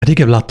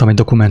Régebb láttam egy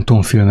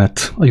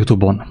dokumentumfilmet a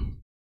YouTube-on,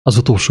 az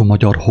utolsó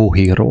magyar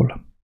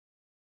hóhérról.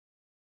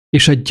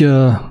 És egy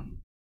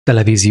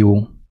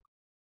televízió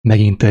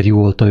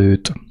meginterjúolta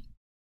őt,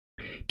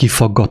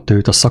 kifaggatta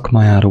őt a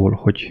szakmájáról,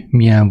 hogy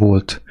milyen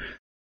volt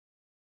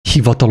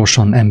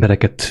hivatalosan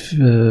embereket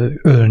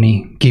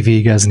ölni,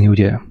 kivégezni,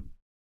 ugye,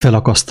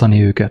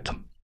 felakasztani őket.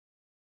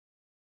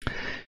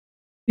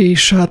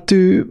 És hát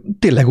ő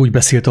tényleg úgy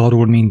beszélt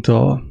arról, mint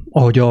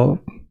ahogy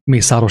a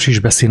Mészáros is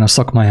beszél a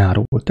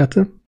szakmájáról.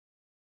 Tehát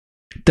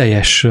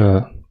teljes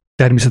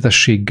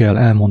természetességgel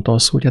elmondta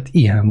azt, hogy hát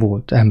ilyen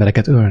volt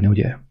embereket ölni,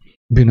 ugye,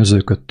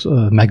 bűnözőköt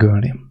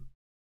megölni.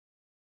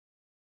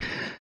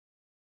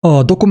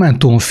 A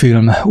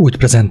dokumentumfilm úgy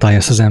prezentálja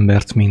ezt az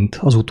embert, mint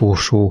az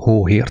utolsó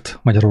hóhért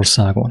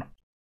Magyarországon.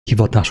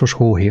 Hivatásos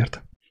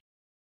hóhért.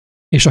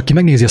 És aki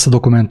megnézi ezt a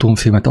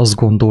dokumentumfilmet, azt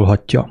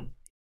gondolhatja,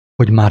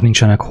 hogy már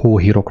nincsenek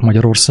hóhírok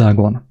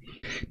Magyarországon,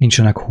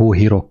 nincsenek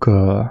hóhírok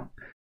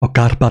a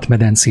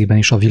Kárpát-medencében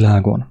és a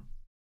világon.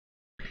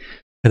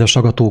 Kedves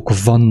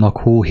hallgatók, vannak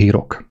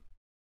hóhírok.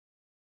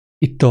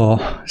 Itt a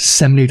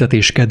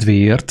szemléltetés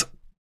kedvéért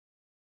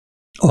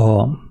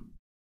a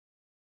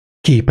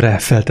képre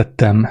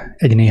feltettem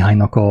egy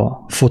néhánynak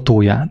a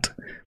fotóját,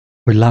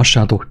 hogy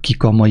lássátok,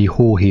 kik a mai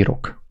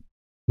hóhírok.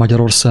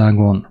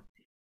 Magyarországon,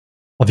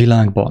 a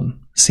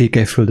világban,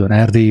 Székelyföldön,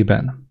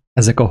 Erdélyben,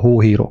 ezek a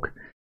hóhírok.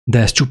 De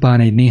ez csupán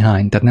egy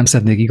néhány, tehát nem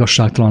szeretnék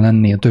igazságtalan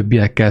lenni a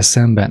többiekkel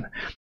szemben.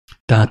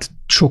 Tehát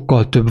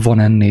sokkal több van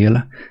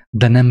ennél,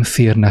 de nem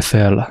férne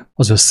fel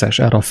az összes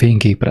erre a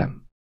fényképre.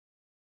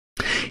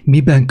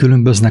 Miben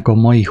különböznek a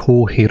mai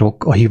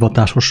hóhírok,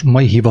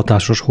 mai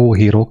hivatásos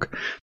hóhírok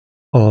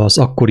az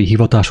akkori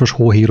hivatásos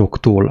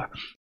hóhíroktól,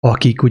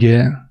 akik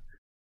ugye,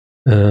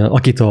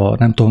 akit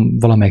nem tudom,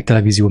 valamelyik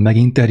televízió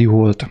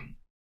meginterjúolt,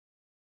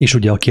 és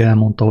ugye aki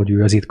elmondta, hogy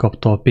ő ezért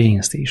kapta a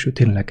pénzt, és ő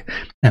tényleg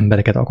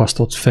embereket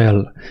akasztott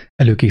fel,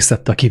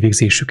 előkészítette a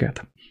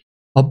kivégzésüket.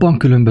 Abban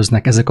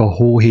különböznek ezek a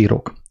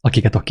hóhírok,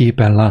 akiket a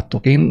képen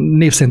láttok. Én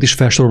név szerint is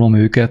felsorolom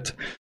őket,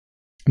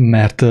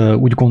 mert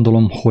úgy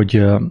gondolom,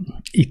 hogy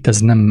itt ez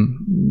nem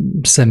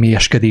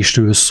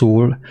személyeskedésről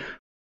szól,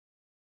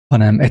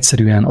 hanem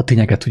egyszerűen a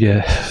tényeket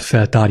ugye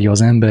feltárja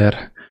az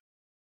ember,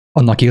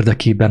 annak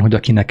érdekében, hogy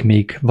akinek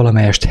még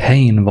valamelyest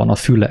helyén van a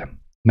füle,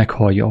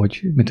 meghallja,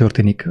 hogy mi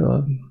történik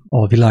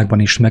a világban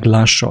is,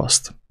 meglássa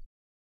azt.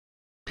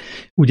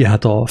 Ugye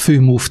hát a fő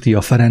mufti,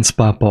 a Ferenc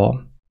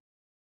pápa,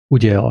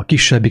 ugye a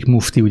kisebbik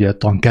mufti, ugye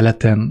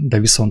Tan-keleten, de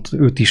viszont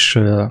őt is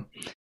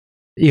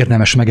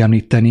érdemes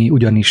megemlíteni,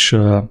 ugyanis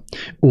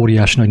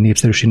óriási nagy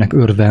népszerűségnek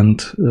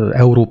örvend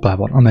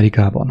Európában,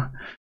 Amerikában,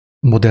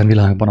 modern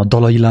világban a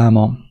Dalai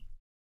Láma,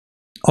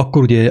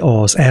 akkor ugye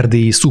az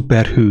erdélyi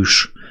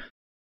szuperhős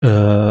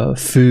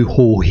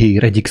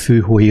főhóhér, egyik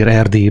főhóhér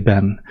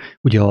Erdélyben,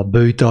 ugye a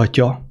Böjte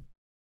atya,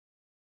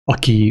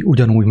 aki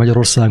ugyanúgy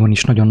Magyarországon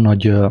is nagyon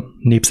nagy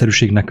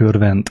népszerűségnek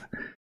örvend.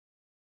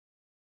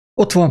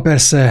 Ott van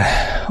persze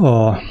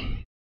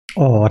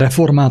a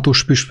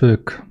református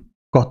püspök,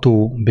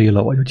 Kató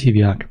Béla, vagy hogy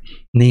hívják,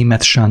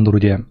 Németh Sándor,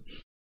 ugye,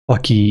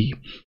 aki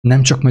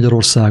nem csak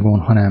Magyarországon,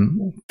 hanem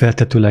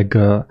feltetőleg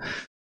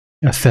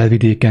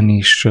Felvidéken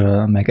is,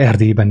 meg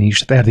Erdélyben is.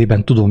 Tehát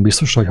Erdélyben tudom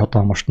biztos, hogy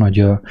hatalmas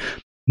nagy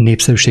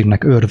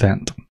népszerűségnek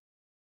örvend.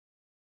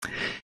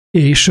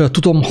 És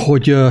tudom,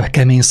 hogy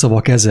kemény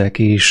szavak ezek,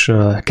 és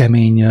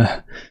kemény,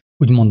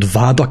 úgymond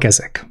vádak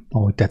ezek,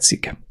 ahogy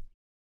tetszik.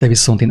 De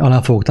viszont én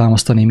alá fogok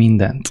támasztani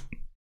mindent,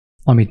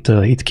 amit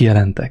itt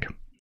kijelentek.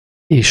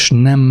 És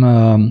nem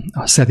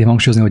szeretném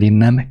hangsúlyozni, hogy én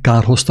nem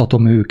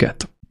kárhoztatom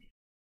őket,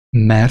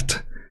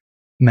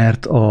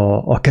 mert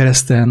a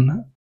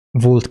kereszten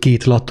volt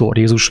két lator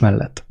Jézus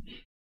mellett,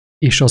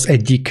 és az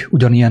egyik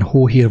ugyanilyen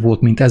hóhér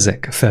volt, mint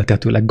ezek,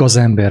 feltetőleg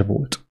gazember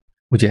volt,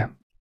 ugye?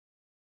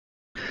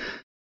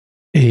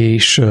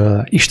 És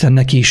Isten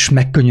neki is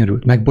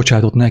megkönyörült,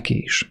 megbocsátott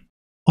neki is.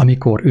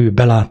 Amikor ő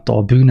belátta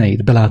a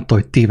bűneit, belátta,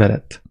 hogy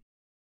tévedett,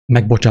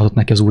 megbocsátott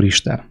neki az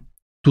Úristen.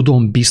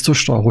 Tudom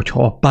biztosra,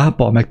 hogyha a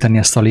pápa megtenni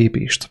ezt a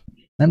lépést,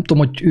 nem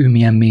tudom, hogy ő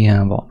milyen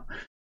mélyen van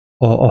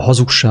a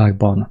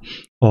hazugságban,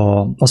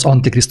 az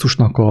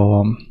antikrisztusnak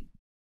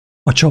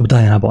a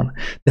csapdájában,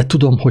 de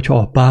tudom, hogyha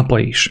a pápa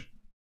is,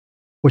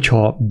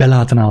 hogyha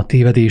belátná a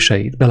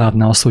tévedéseit,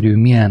 belátná azt, hogy ő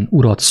milyen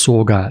urat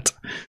szolgált,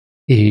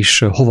 és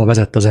hova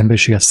vezette az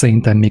emberiséget,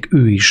 szerintem még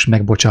ő is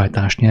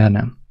megbocsájtást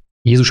nyerne.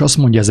 Jézus azt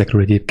mondja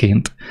ezekről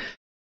egyébként,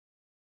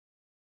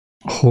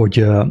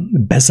 hogy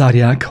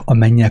bezárják a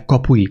mennyek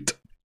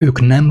kapuit,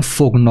 ők nem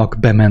fognak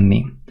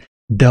bemenni,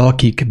 de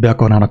akik be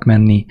akarnának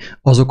menni,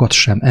 azokat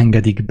sem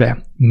engedik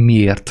be.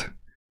 Miért?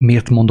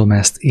 Miért mondom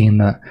ezt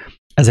én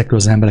ezekről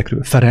az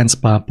emberekről? Ferenc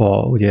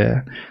pápa, ugye,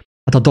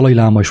 hát a Dalai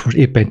Láma is most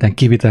éppen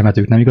kivitelmet,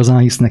 ők nem igazán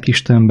hisznek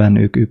Istenben,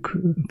 ők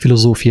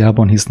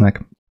filozófiában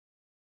hisznek.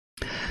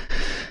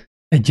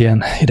 Egy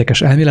ilyen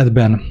érdekes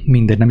elméletben,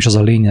 mindegy, nem is az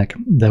a lényeg,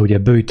 de ugye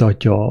Böjte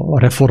atya, a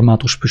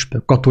református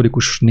püspök,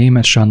 katolikus,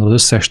 Németh Sándor, az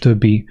összes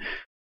többi.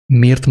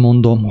 Miért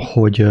mondom,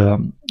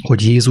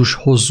 hogy Jézus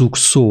hozzuk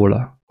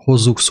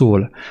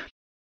szól?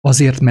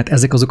 Azért, mert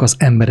ezek azok az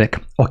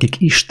emberek, akik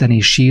Isten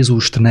és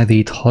Jézust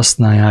nevét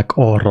használják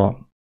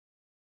arra,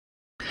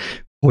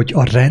 hogy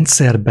a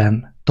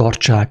rendszerben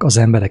tartsák az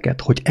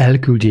embereket, hogy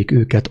elküldjék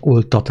őket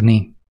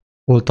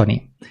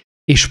oltani.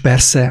 És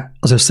persze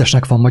az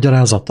összesnek van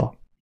magyarázata.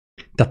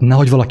 Tehát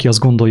nehogy valaki azt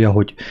gondolja,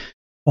 hogy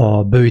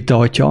a Böjte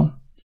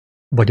atya,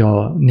 vagy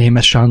a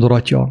Németh Sándor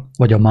atya,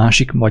 vagy a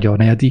másik, vagy a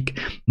negyedik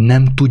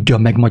nem tudja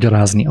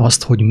megmagyarázni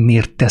azt, hogy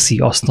miért teszi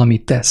azt,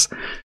 amit tesz.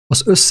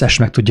 Az összes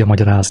meg tudja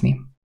magyarázni.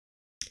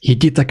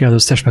 Higgyétek el, az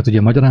összes meg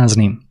tudja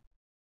magyarázni.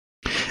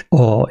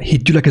 A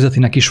hit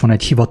gyülekezetének is van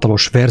egy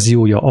hivatalos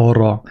verziója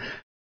arra,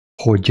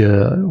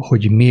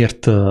 hogy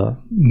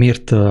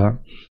miért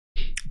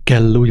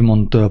kell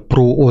úgymond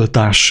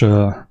pro-oltás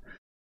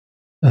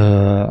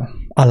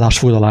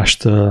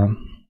állásfoglalást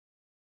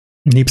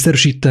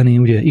népszerűsíteni,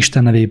 ugye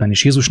Isten nevében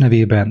és Jézus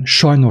nevében.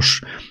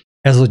 Sajnos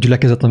ez a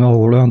gyülekezet,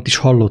 ahol olyant is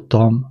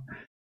hallottam,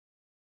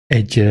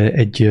 egy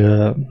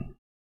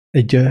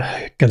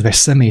kedves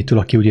személytől,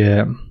 aki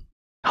ugye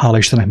hála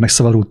Istennek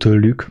megszabadult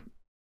tőlük,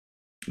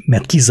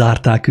 mert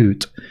kizárták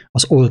őt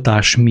az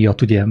oltás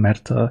miatt, ugye,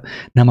 mert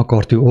nem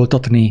akart ő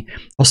oltatni,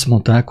 azt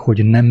mondták,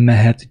 hogy nem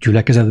mehet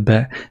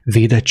gyülekezetbe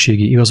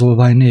védettségi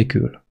igazolvány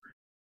nélkül.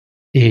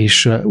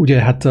 És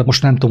ugye, hát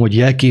most nem tudom, hogy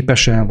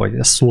jelképesen, vagy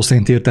ezt szó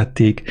szerint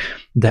értették,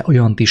 de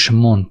olyant is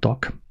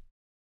mondtak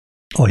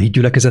a hit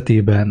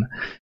gyülekezetében,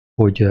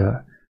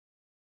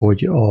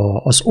 hogy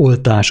az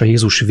oltás, a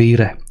Jézus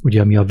vére,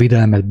 ugye, ami a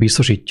védelmet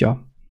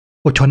biztosítja,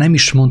 hogyha nem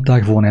is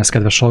mondták volna ezt,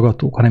 kedves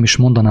hallgatók, ha nem is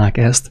mondanák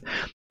ezt,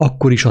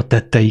 akkor is a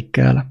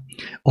tetteikkel,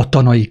 a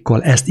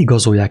tanaikkal ezt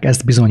igazolják,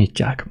 ezt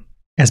bizonyítják.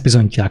 Ezt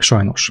bizonyítják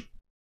sajnos.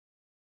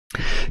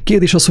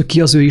 Kérdés az, hogy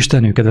ki az ő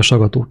Istenük, kedves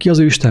hallgatók, ki az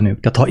ő Istenük?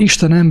 Tehát ha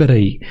Isten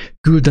emberei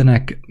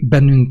küldenek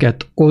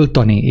bennünket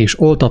oltani és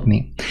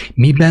oltatni,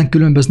 miben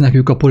különböznek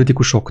ők a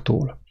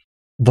politikusoktól?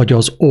 Vagy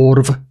az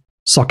orv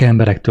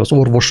szakemberektől, az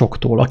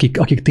orvosoktól,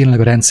 akik tényleg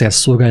a rendszer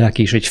szolgálják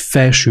és egy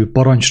felső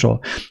parancsra,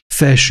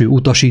 felső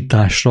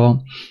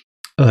utasításra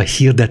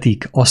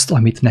hirdetik azt,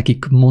 amit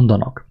nekik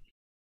mondanak.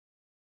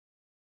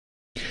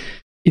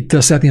 Itt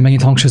szeretném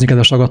megint hangsúlyozni,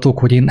 kedves hallgatók,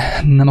 hogy én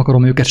nem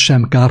akarom őket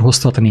sem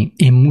kárhoztatni.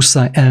 Én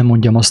muszáj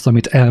elmondjam azt,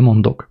 amit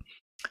elmondok.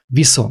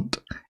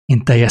 Viszont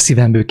én teljes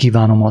szívemből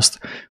kívánom azt,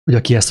 hogy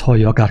aki ezt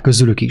hallja, akár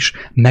közülük is,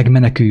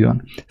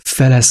 megmeneküljön,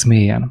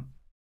 feleszméljen,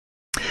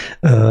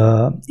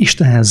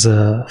 Istenhez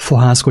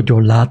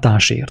fohászkodjon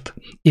látásért,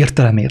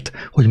 értelemért,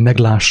 hogy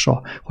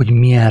meglássa, hogy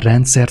milyen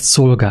rendszert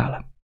szolgál.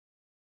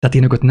 Tehát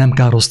én őket nem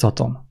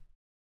kárhoztatom.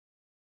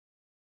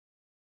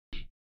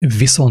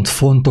 Viszont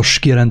fontos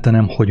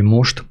kijelentenem, hogy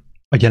most,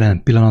 a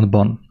jelen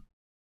pillanatban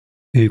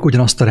ők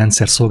ugyanazt a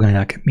rendszer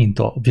szolgálják, mint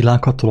a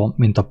világhatalom,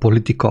 mint a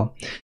politika,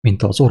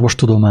 mint az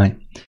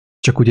orvostudomány.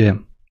 Csak ugye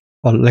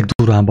a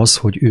legdurvább az,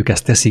 hogy ők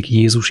ezt teszik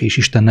Jézus és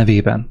Isten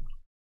nevében.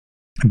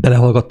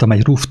 Belehallgattam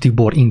egy Ruf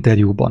Tibor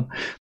interjúban.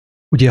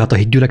 Ugye hát a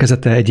hit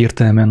gyülekezete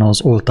egyértelműen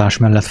az oltás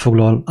mellett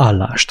foglal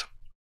állást.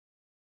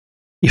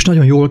 És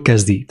nagyon jól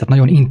kezdi, tehát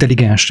nagyon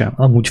intelligensen,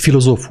 amúgy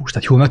filozófus,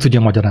 tehát jól meg tudja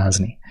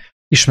magyarázni.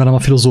 Ismerem a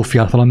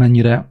filozófiát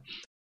valamennyire,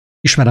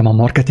 ismerem a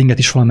marketinget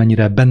is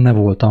valamennyire, benne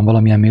voltam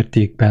valamilyen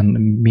mértékben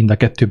mind a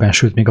kettőben,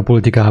 sőt még a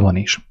politikában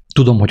is.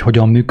 Tudom, hogy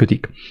hogyan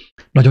működik.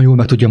 Nagyon jól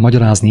meg tudja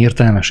magyarázni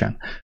értelmesen.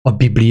 A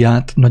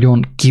Bibliát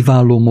nagyon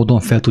kiváló módon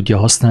fel tudja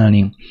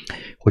használni,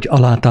 hogy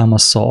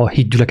alátámassza a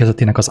hit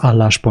gyülekezetének az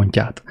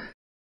álláspontját,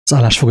 az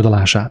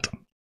állásfoglalását.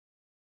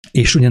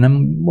 És ugye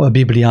nem a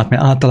Bibliát,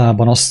 mert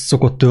általában az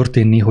szokott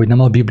történni, hogy nem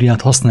a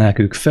Bibliát használják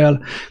ők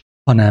fel,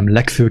 hanem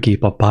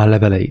legfőképp a Pál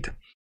leveleit.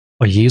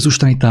 A Jézus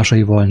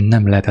tanításaival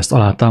nem lehet ezt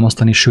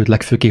alátámasztani, sőt,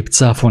 legfőképp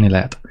cáfolni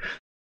lehet.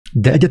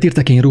 De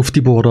egyetértek én Ruf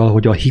Tiborral,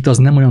 hogy a hit az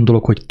nem olyan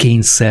dolog, hogy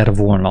kényszer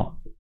volna.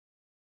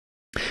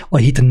 A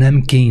hit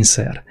nem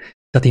kényszer.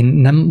 Tehát én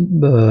nem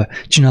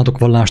csináltok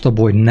vallást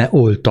abból, hogy ne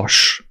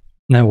oltass,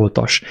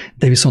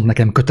 de viszont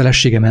nekem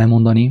kötelességem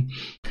elmondani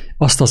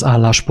azt az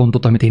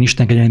álláspontot, amit én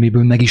Isten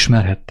kegyelméből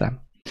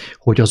megismerhettem.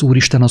 Hogy az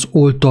Úristen az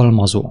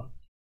oltalmazó.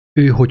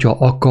 Ő, hogyha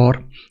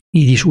akar,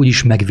 így is úgy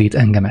is megvéd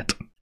engemet.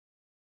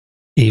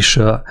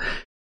 És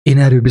én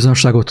erről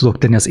bizonyosságot tudok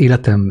tenni az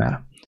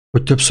életemmel,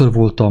 hogy többször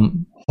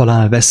voltam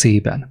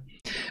halálveszélyben,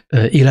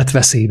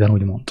 életveszélyben,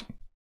 úgymond.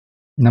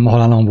 Nem a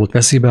halálom volt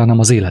veszélyben, hanem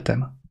az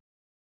életem.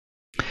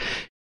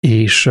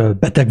 És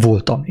beteg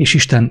voltam, és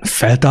Isten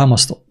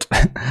feltámasztott.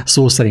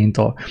 Szó szerint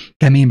a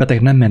kemény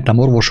beteg, nem mentem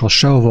orvoshoz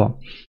sehova,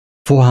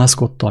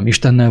 fohászkodtam,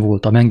 Istennel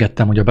voltam,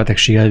 engedtem, hogy a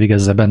betegség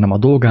elvégezze bennem a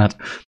dolgát,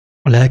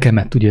 a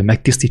lelkemet ugye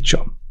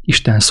megtisztítsa.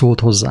 Isten szólt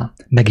hozzá,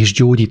 meg is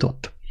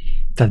gyógyított.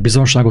 Tehát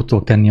bizonságot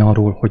tudok tenni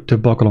arról, hogy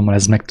több alkalommal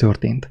ez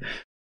megtörtént.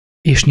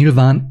 És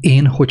nyilván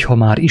én, hogyha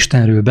már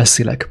Istenről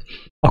beszélek,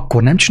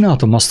 akkor nem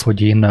csináltam azt,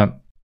 hogy én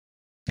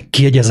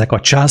kiegyezek a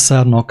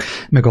császárnak,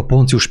 meg a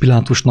Poncius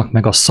Pilátusnak,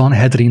 meg a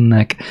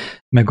Sanhedrinnek,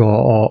 meg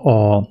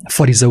a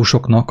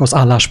farizeusoknak az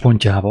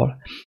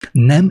álláspontjával.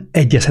 Nem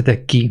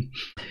egyezhetek ki,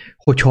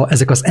 hogyha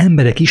ezek az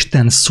emberek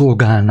Isten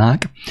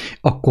szolgálnák,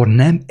 akkor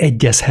nem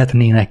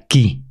egyezhetnének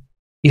ki.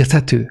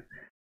 Érthető?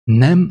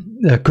 nem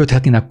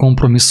köthetnének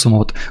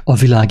kompromisszumot a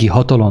világi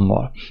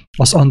hatalommal,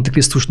 az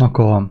Antikrisztusnak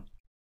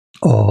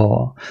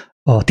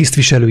a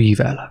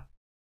tisztviselőivel.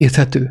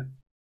 Érthető?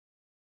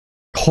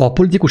 Ha a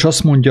politikus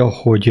azt mondja,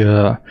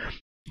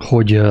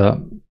 hogy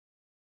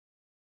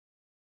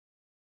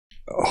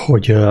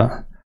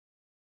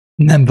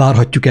nem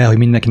várhatjuk el, hogy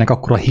mindenkinek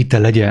akkora hite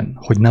legyen,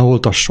 hogy ne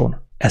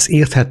oltasson, ez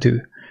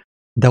érthető.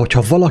 De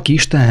hogyha valaki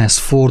Istenhez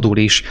fordul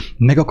és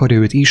meg akarja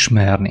őt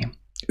ismerni,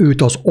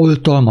 őt az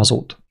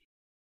oltalmazót,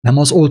 nem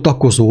az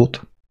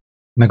oltakozót,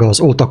 meg az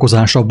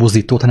oltakozásra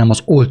buzdítót, hanem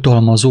az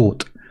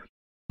oltalmazót,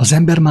 az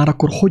ember már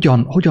akkor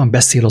hogyan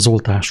beszél az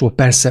oltásról?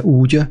 Persze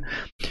úgy,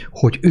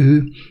 hogy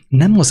ő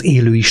nem az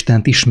élő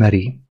Istent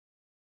ismeri.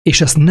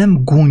 És ezt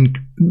nem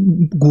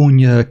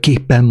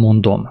gúnyképpen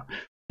mondom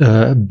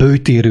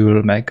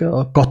Böjtéről, meg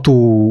a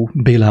Kató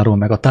Béláról,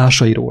 meg a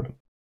társairól,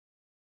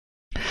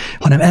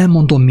 hanem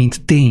elmondom,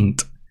 mint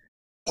tényt,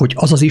 hogy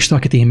az az Isten,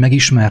 akit én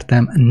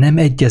megismertem, nem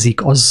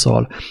egyezik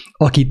azzal,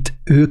 akit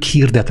ők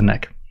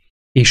hirdetnek,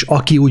 és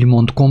aki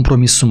úgymond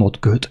kompromisszumot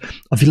köt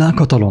a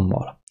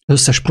világhatalommal,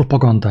 összes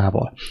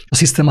propagandával, a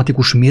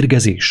szisztematikus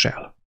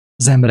mérgezéssel,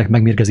 az emberek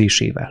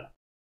megmérgezésével.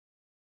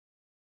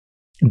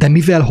 De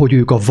mivel, hogy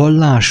ők a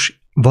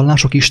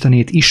vallások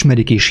istenét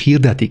ismerik és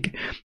hirdetik,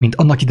 mint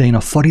annak idején a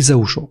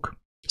farizeusok,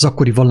 az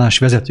akkori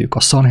vallásvezetők, a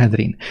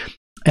Sanhedrin,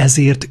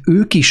 ezért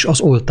ők is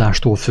az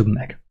oltástól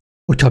függnek.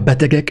 Hogyha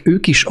betegek,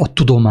 ők is a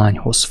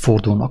tudományhoz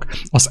fordulnak.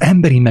 Az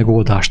emberi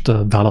megoldást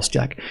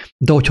választják.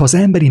 De hogyha az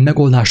emberi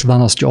megoldást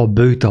választja a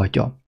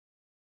böjtatja,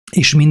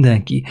 és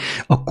mindenki,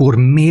 akkor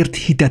miért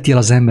hitet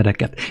az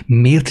embereket?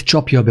 Miért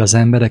csapja be az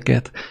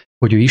embereket,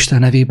 hogy ő Isten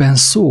nevében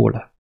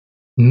szól?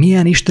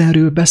 Milyen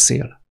Istenről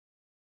beszél?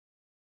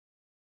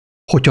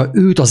 Hogyha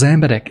őt az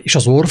emberek és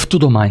az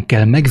orvtudomány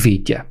kell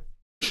megvédje,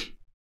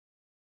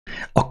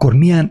 akkor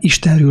milyen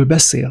Istenről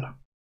beszél?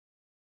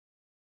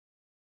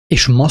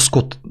 És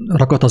maszkot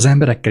rakat az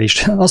emberekkel,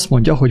 és azt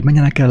mondja, hogy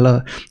menjenek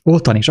el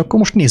oltani, és akkor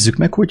most nézzük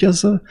meg, hogy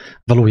ez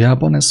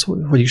valójában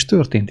hogy is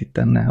történt itt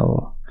enne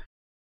a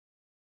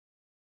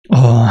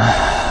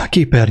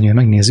képernyőn.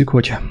 Megnézzük,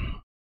 hogy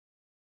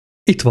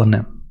itt van,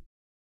 nem.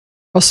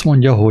 Azt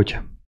mondja, hogy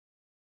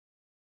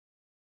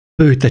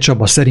Böjte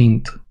Csaba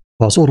szerint,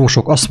 ha az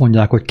orvosok azt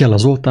mondják, hogy kell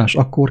az oltás,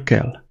 akkor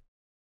kell.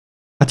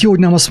 Hát jó, hogy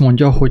nem azt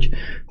mondja,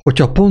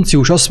 hogyha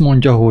Poncius azt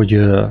mondja,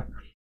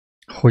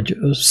 hogy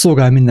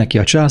szolgál mindenki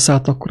a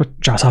császárt, akkor a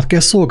császárt kell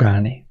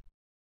szolgálni.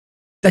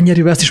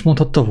 Ennyire ezt is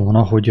mondhatta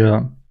volna,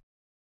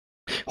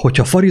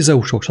 hogyha a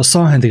farizeusok és a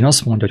Sanhedrin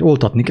azt mondja, hogy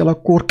oltatni kell,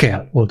 akkor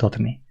kell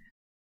oltatni.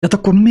 De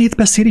akkor miért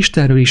beszél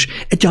Istenről is?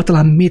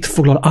 Egyáltalán miért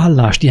foglal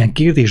állást ilyen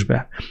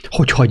kérdésbe?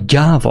 Hogyha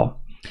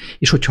gyáva,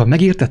 és hogyha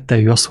megértette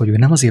ő azt, hogy ő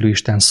nem az élő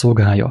Isten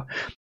szolgálja,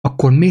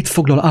 akkor miért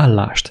foglal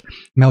állást?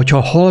 Mert hogyha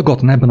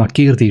hallgatna ebben a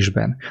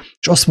kérdésben,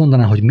 és azt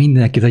mondaná, hogy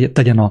mindenki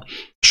tegyen a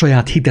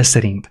saját hite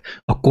szerint,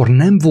 akkor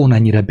nem volna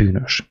ennyire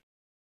bűnös.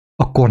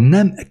 Akkor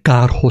nem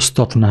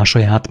kárhoztatná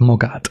saját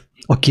magát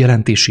a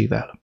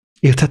kijelentésével.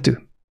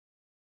 Érthető?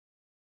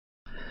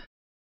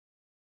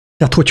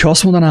 Tehát, hogyha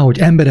azt mondaná, hogy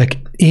emberek,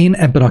 én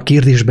ebben a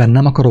kérdésben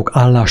nem akarok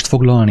állást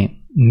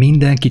foglalni,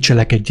 mindenki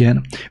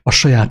cselekedjen a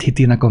saját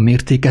hitének a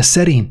mértéke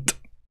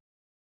szerint.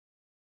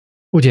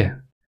 Ugye?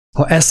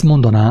 Ha ezt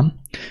mondanám,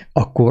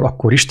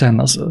 akkor Isten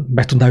az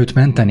meg tudná őt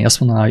menteni. Azt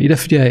mondaná, hogy ide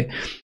figyelj,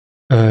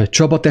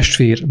 Csaba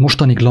testvér,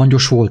 mostanig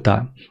langyos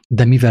voltál,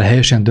 de mivel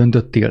helyesen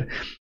döntöttél,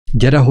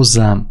 gyere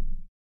hozzám,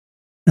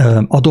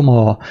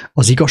 adom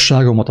az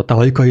igazságomat a te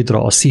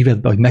hajkaidra, a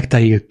szívedbe, hogy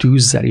megteljél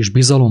tűzzel és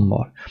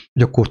bizalommal,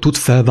 hogy akkor tud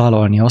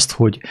felvállalni azt,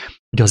 hogy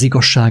az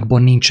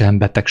igazságban nincsen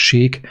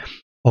betegség,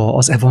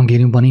 az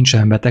evangéliumban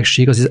nincsen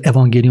betegség, az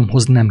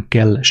evangéliumhoz nem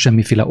kell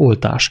semmiféle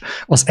oltás.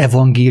 Az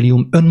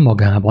evangélium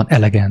önmagában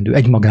elegendő,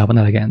 egymagában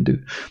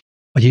elegendő.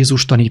 A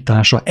Jézus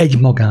tanítása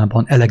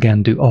egymagában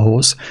elegendő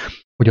ahhoz,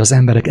 hogy az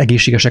emberek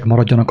egészségesek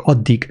maradjanak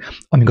addig,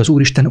 amíg az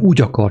Úristen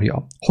úgy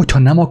akarja. Hogyha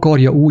nem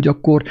akarja úgy,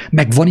 akkor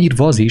meg van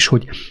írva az is,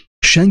 hogy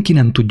senki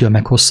nem tudja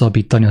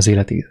meghosszabbítani az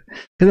életét.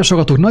 Kedves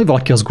hallgatók, nagy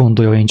valaki azt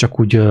gondolja, én csak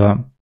úgy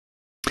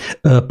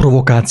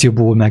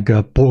provokációból,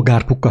 meg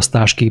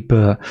polgárpukkasztásképp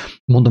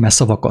mondom ezt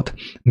szavakat,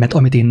 mert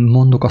amit én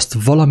mondok,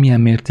 azt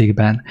valamilyen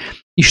mértékben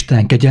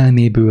Isten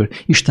kegyelméből,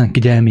 Isten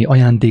kegyelmi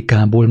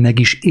ajándékából meg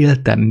is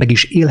éltem, meg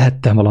is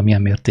élhettem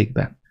valamilyen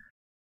mértékben.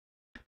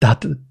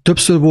 Tehát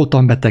többször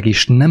voltam beteg,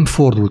 és nem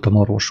fordultam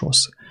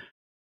orvoshoz.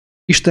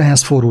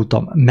 Istenhez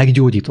fordultam,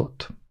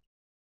 meggyógyított.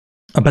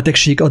 A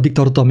betegség addig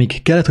tartott,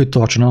 amíg kellett, hogy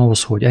tartson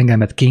ahhoz, hogy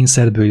engemet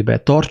kényszerbőjbe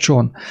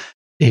tartson,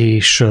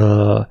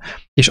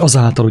 és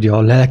azáltal ugye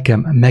a lelkem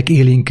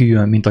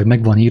megélénküljön, mint ahogy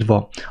megvan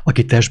írva,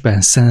 aki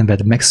testben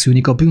szenved,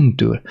 megszűnik a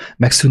bűntől,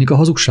 megszűnik a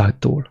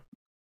hazugságtól.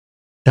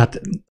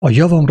 Tehát a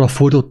javamra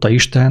fordította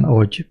Isten,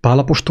 ahogy Pál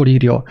apostol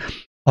írja,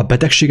 a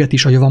betegséget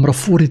is a javamra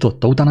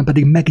fordította, utána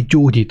pedig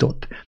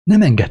meggyógyított.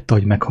 Nem engedte,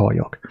 hogy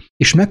meghalljak.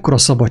 És mekkora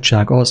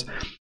szabadság az,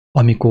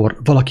 amikor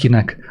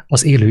valakinek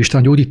az élő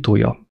Isten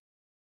gyógyítója.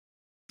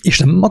 És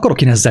nem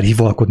akarok én ezzel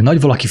hivalkodni,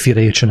 nagy valaki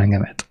félreértsen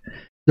engemet.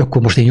 De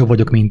akkor most én jobb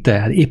vagyok, mint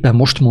te. Éppen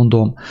most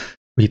mondom,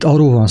 hogy itt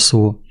arról van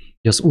szó,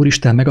 hogy az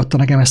Úristen megadta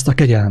nekem ezt a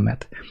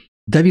kegyelmet.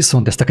 De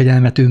viszont ezt a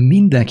kegyelmet ő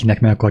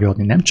mindenkinek meg akarja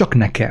adni, nem csak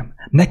nekem,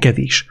 neked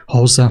is, ha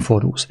hozzám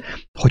fordulsz.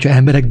 Hogyha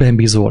emberekben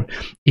bízol,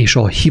 és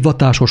a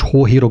hivatásos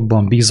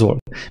hóhírokban bízol,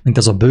 mint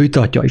ez a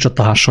böjtatja és a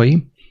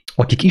társai,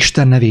 akik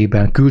Isten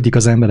nevében küldik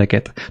az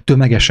embereket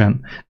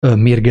tömegesen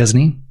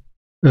mérgezni,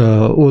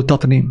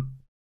 oltatni,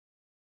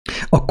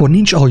 akkor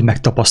nincs, ahogy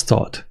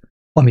megtapasztalt,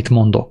 amit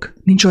mondok.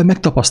 Nincs, ahogy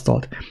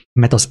megtapasztalt,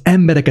 mert az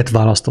embereket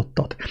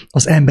választottad,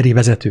 az emberi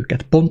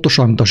vezetőket,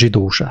 pontosan, mint a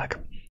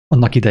zsidóság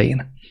annak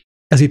idején.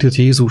 Ezért jött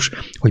Jézus,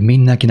 hogy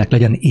mindenkinek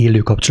legyen élő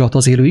kapcsolat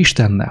az élő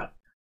Istennel.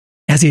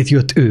 Ezért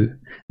jött ő.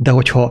 De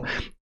hogyha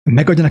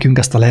megadja nekünk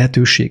ezt a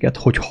lehetőséget,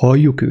 hogy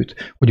halljuk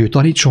őt, hogy ő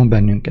tanítson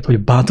bennünket,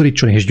 hogy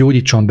bátorítson és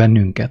gyógyítson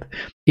bennünket,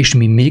 és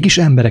mi mégis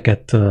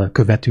embereket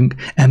követünk,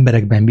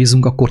 emberekben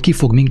bízunk, akkor ki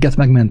fog minket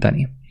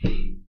megmenteni?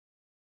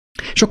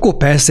 És akkor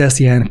persze ezt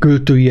ilyen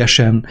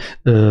költőiesen,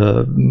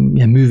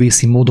 ilyen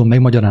művészi módon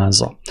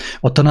megmagyarázza.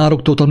 A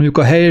tanároktól tanuljuk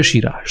a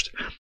helyesírást.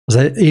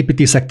 Az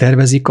építészek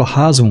tervezik a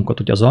házunkat,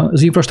 ugye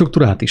az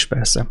infrastruktúrát is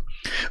persze.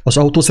 Az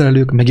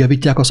autószerelők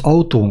megjavítják az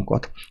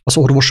autónkat. Az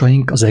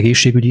orvosaink, az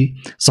egészségügyi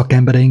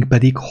szakembereink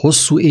pedig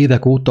hosszú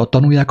évek óta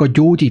tanulják a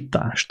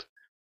gyógyítást.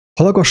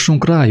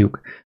 Hallgassunk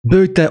rájuk.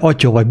 Böjte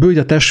atya vagy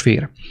böjte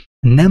testvér.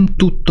 Nem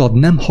tudtad,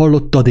 nem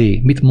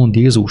hallottad-e, mit mond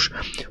Jézus,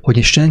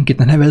 hogy senkit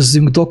ne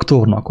nevezzünk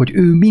doktornak, hogy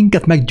ő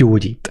minket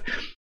meggyógyít.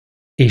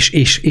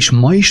 És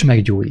ma is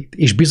meggyógyít,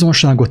 és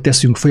bizonságot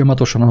teszünk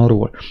folyamatosan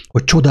arról,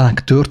 hogy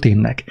csodák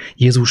történnek.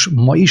 Jézus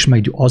ma is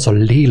meggyógyít, az a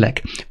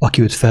lélek,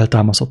 aki őt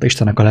feltámasztotta,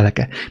 Istennek a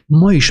lelke,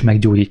 ma is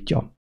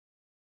meggyógyítja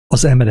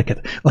az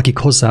embereket, akik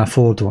hozzá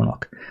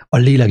fordulnak. A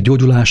lélek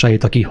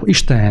gyógyulásáit, aki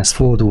Istenhez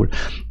fordul,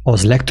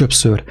 az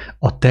legtöbbször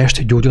a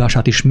test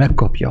gyógyulását is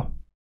megkapja.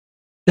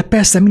 De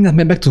persze mindent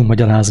meg tudunk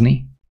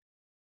magyarázni,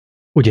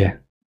 ugye?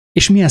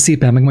 És milyen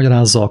szépen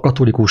megmagyarázza a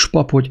katolikus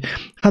pap, hogy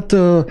hát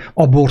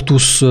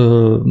abortusz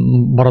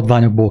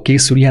maradványokból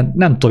készül, ilyen,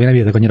 nem tudom, én nem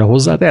értek annyira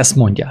hozzá, de ezt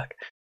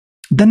mondják.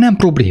 De nem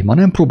probléma,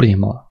 nem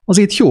probléma.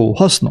 Azért jó,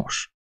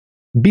 hasznos.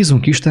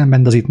 Bízunk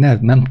Istenben, de azért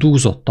nem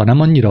túlzotta, nem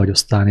annyira, hogy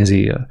aztán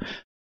ezért,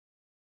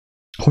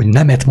 hogy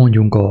nemet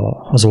mondjunk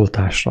az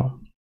oltásra.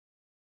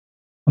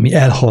 Ami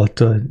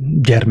elhalt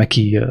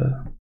gyermeki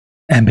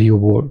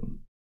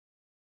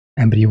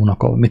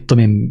embriónak a, mit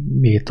tudom én,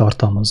 miért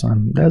tartalmazza.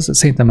 De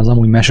szerintem ez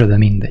amúgy mese, de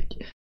mindegy.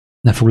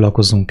 Ne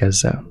foglalkozzunk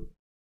ezzel.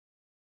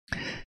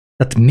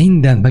 Tehát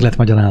mindent meg lehet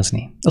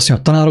magyarázni. Azt mondja,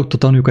 a tanároktól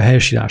tanuljuk a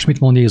helyesírás. Mit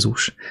mond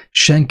Jézus?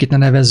 Senkit ne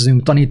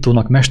nevezzünk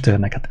tanítónak,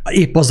 mesternek. Hát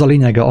épp az a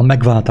lényege a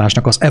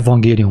megváltásnak, az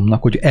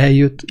evangéliumnak, hogy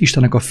eljött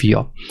Istennek a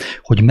fia,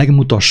 hogy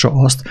megmutassa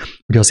azt,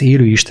 hogy az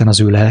élő Isten, az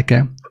ő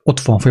lelke, ott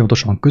van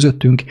folyamatosan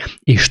közöttünk,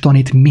 és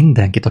tanít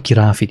mindenkit, aki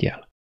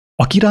ráfigyel.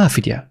 Aki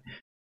ráfigyel.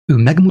 Ő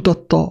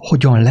megmutatta,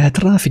 hogyan lehet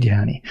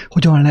ráfigyelni,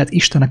 hogyan lehet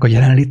Istennek a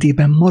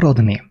jelenlétében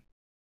maradni.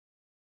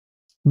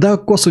 De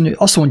akkor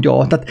azt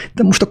mondja, tehát,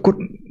 de most akkor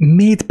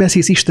miért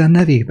beszélsz Isten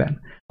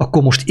nevében?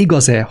 Akkor most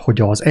igaz-e,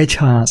 hogy az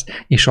egyház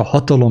és a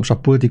hatalom és a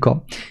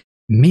politika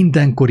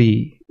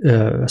mindenkori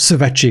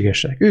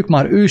szövetségesek? Ők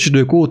már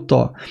ősidők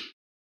óta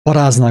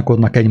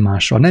paráználkodnak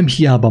egymással. Nem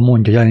hiába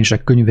mondja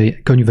Jelenések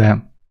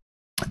könyve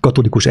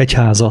katolikus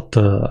egyházat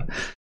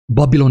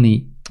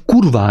babiloni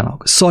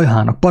kurvának,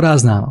 szajhának,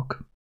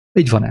 paráznának.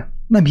 Így van-e?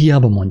 Nem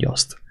hiába mondja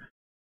azt.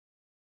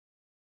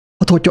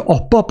 Hát, hogyha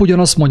a pap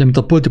ugyanazt mondja, mint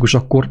a politikus,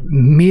 akkor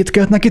miért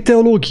kellett neki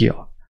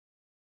teológia?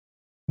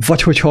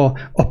 Vagy hogyha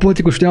a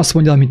politikus ugyanazt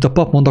mondja, mint a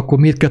pap mond, akkor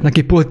miért kellett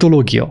neki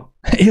politológia?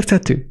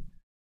 Érthető?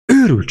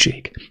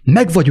 Őrültség.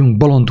 Meg vagyunk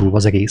bolondulva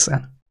az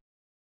egészen.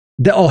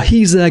 De a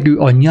hízelgő,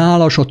 a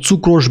nyálas, a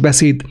cukros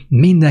beszéd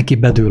mindenki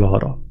bedől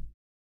arra.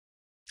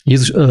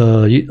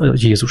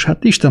 Jézus,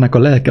 hát Istennek a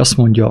lelke azt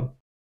mondja,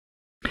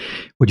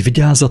 hogy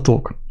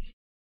vigyázzatok,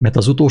 mert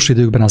az utolsó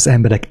időkben az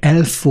emberek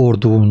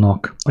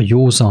elfordulnak a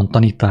józan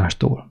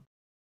tanítástól,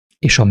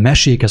 és a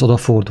mesékhez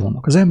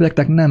odafordulnak. Az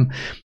embereknek nem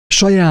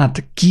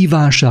saját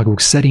kívánságuk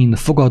szerint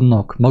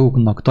fogadnak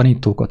maguknak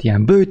tanítókat,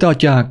 ilyen böjte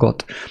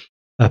atyákat,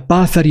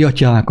 pálferi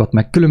atyákat,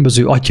 meg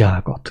különböző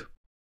atyákat,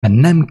 mert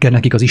nem kell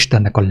nekik az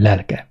Istennek a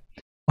lelke,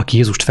 aki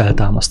Jézust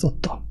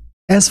feltámasztotta.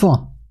 Ez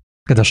van,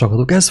 kedves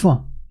hallgatók, ez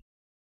van.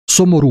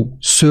 Szomorú,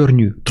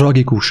 szörnyű,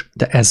 tragikus,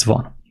 de ez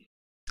van.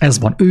 Ez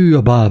van, ő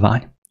a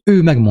bálvány.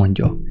 Ő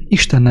megmondja,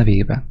 Isten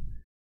nevében.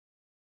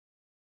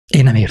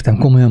 Én nem értem,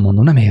 komolyan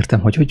mondom, nem értem,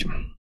 hogy...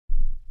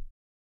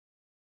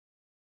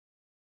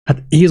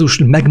 Hát Jézus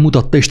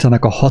megmutatta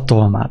Istennek a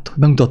hatalmát,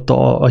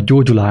 megmutatta a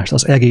gyógyulást,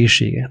 az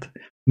egészséget,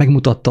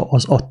 megmutatta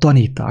a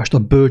tanítást, a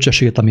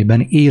bölcsességet,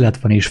 amiben élet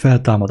van és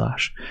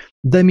feltámadás.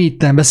 De mi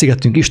itten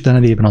beszélgettünk Isten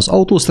nevében az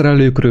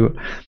autószerelőkről,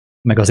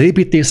 meg az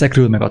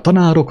építészekről, meg a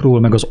tanárokról,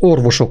 meg az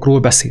orvosokról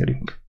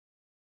beszélünk.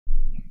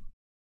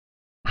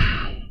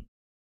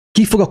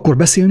 Ki fog akkor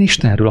beszélni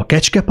Istenről? A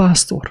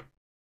kecskepásztor?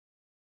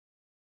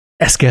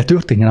 Ez kell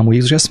történni, amúgy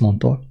Jézus ezt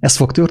mondta. Ez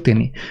fog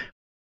történni.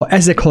 Ha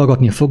ezek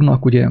hallgatni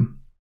fognak, ugye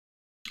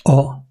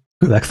a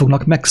kövek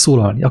fognak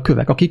megszólalni. A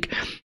kövek,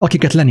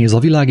 akiket lenéz a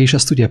világ, és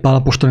ezt ugye Pál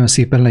apostol nagyon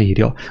szépen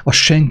leírja. A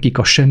senkik,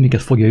 a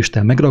semmiket fogja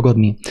Isten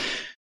megragadni.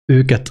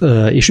 őket,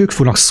 és ők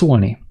fognak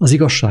szólni az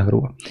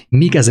igazságról.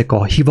 Míg ezek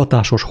a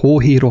hivatásos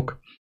hóhérok,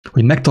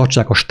 hogy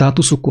megtartsák a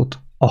státuszukat,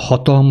 a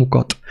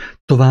hatalmukat,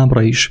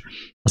 továbbra is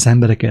az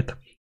embereket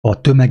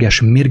a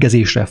tömeges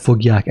mérgezésre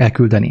fogják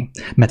elküldeni.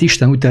 Mert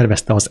Isten úgy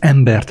tervezte az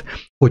embert,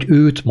 hogy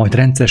őt majd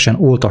rendszeresen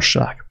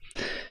oltassák.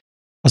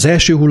 Az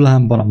első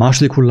hullámban, a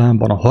második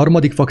hullámban, a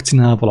harmadik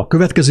vakcinával, a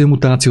következő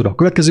mutációra, a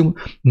következő,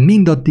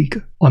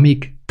 mindaddig,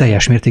 amíg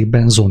teljes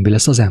mértékben zombi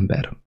lesz az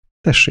ember.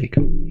 Tessék.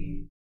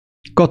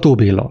 Kató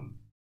Béla.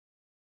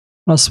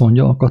 Azt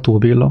mondja a Kató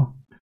Béla,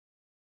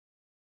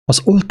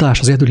 az oltás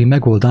az egyedüli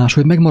megoldás,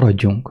 hogy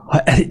megmaradjunk.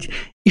 Ha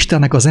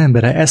Istennek az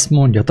embere ezt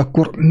mondja,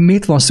 akkor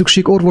miért van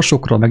szükség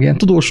orvosokra, meg ilyen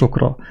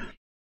tudósokra?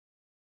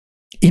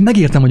 Én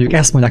megértem, hogy ők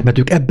ezt mondják, mert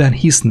ők ebben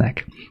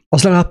hisznek.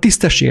 Az legalább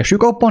tisztességes,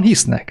 ők abban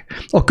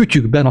hisznek. A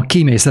kütyükben, a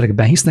kémiai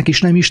szerekben hisznek,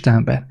 és nem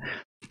Istenben.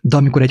 De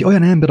amikor egy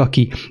olyan ember,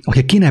 aki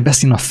kéne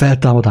beszélni a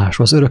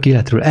feltámadásról, az örök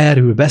életről,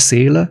 erről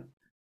beszél,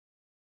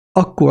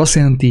 akkor azt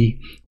jelenti,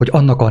 hogy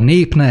annak a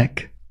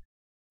népnek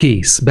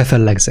kész,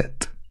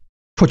 befellegzett.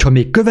 Hogyha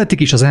még követik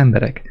is az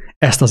emberek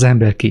ezt az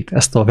emberkét,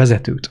 ezt a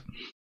vezetőt,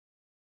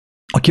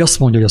 aki azt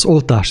mondja, hogy az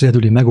oltás az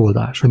egyedüli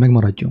megoldás, hogy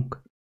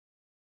megmaradjunk.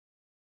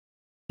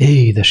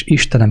 Édes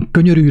Istenem,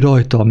 könyörülj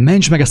rajta,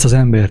 ments meg ezt az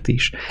embert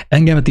is,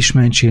 engemet is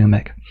mentsél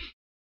meg,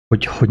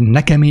 hogy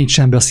ne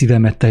keményítsen be a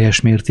szívemet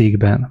teljes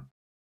mértékben.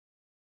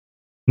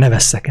 Ne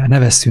vesszek el, ne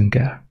vesszünk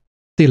el.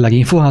 Tényleg,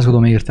 én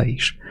fohászkodom érte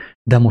is.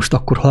 De most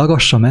akkor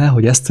hallgassam el,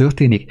 hogy ez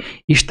történik.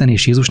 Isten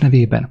és Jézus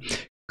nevében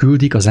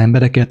küldik az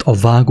embereket a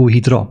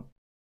vágóhidra.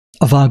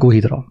 A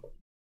vágóhidra.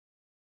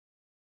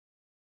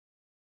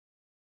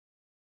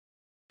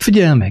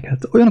 Figyelj meg,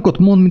 hát olyanokat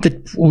mond, mint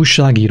egy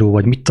újságíró,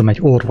 vagy mit tudom,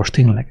 egy orvos,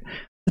 tényleg.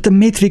 De te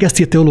miért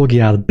végeztél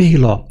teológiát,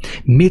 Béla?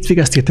 Miért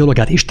végeztél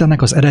teológiát?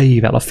 Istennek az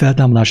erejével, a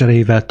feltámadás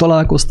erejével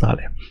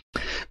találkoztál-e?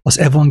 Az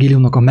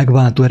evangéliumnak a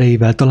megváltó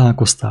erejével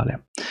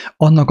találkoztál-e?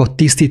 Annak a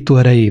tisztító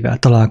erejével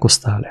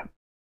találkoztál-e?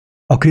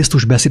 A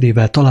Krisztus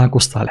beszédével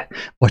találkoztál-e?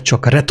 Vagy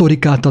csak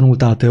retorikát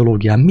tanultál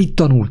teológián? Mit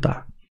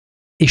tanultál?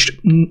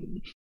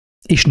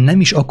 És nem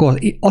is akar,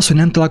 az, hogy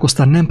nem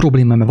találkoztál, nem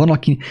probléma, mert van,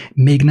 aki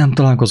még nem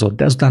találkozott,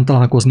 de ezután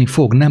találkozni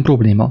fog, nem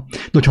probléma.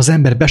 De hogyha az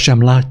ember be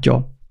sem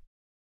látja,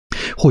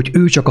 hogy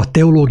ő csak a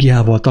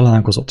teológiával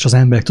találkozott, és az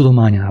emberek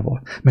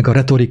tudományával, meg a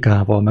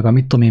retorikával, meg a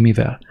mit tudom én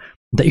mivel,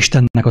 de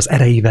Istennek az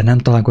erejével nem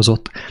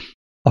találkozott,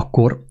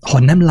 akkor, ha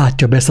nem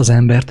látja be ezt az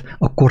embert,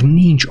 akkor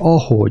nincs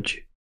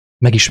ahogy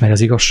megismerje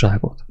az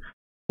igazságot.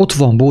 Ott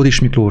van Bódis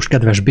Miklós,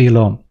 kedves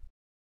Béla,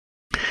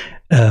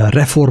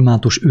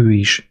 református ő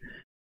is,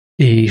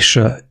 és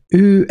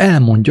ő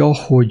elmondja,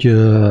 hogy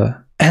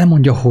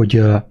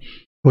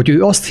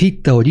ő azt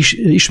hitte, hogy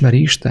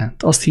ismeri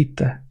Istent, azt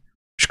hitte,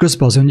 és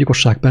közben az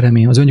öngyilkosság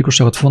peremén az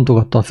öngyilkosságot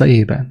fontogatta a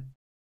fejében.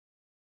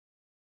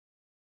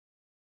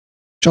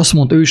 És azt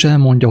mondta, ő is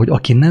elmondja, hogy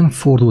aki nem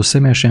fordul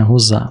személyesen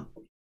hozzá,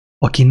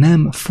 aki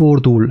nem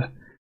fordul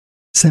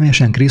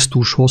személyesen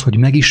Krisztushoz, hogy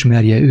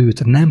megismerje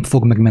őt, nem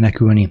fog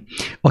megmenekülni.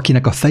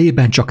 Akinek a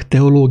fejében csak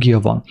teológia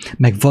van,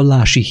 meg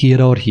vallási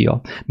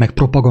hierarchia, meg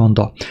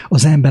propaganda,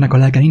 az embernek a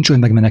lelke nincs, hogy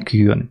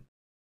megmeneküljön.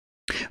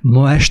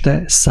 Ma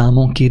este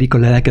számon kérik a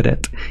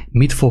lelkedet.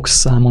 Mit fogsz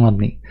számon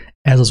adni?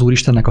 Ez az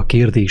Úristennek a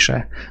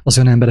kérdése az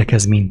olyan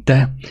emberekhez, mint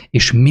te,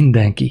 és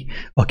mindenki,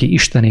 aki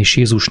Isten és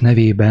Jézus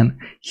nevében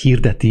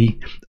hirdeti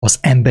az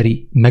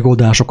emberi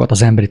megoldásokat,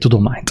 az emberi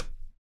tudományt.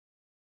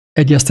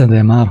 Egy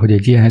esztendeje már, hogy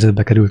egy ilyen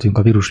helyzetbe kerültünk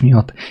a vírus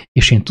miatt,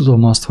 és én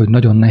tudom azt, hogy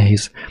nagyon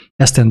nehéz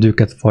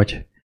esztendőket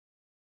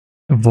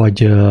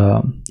vagy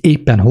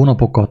éppen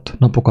hónapokat,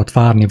 napokat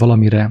várni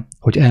valamire,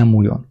 hogy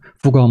elmúljon.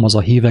 Fogalmaz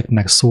a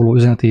híveknek szóló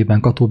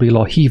üzenetében Kató Béla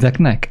a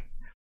híveknek.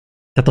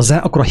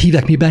 Tehát akkor a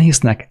hívek miben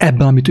hisznek?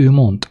 Ebben, amit ő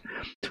mond.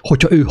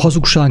 Hogyha ő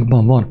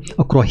hazugságban van,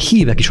 akkor a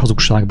hívek is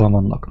hazugságban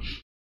vannak.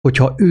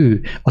 Hogyha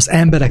ő az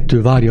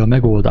emberektől várja a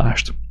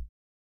megoldást,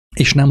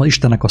 és nem az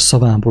Istennek a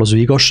szavából, az ő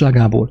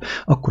igazságából,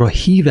 akkor a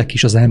hívek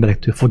is az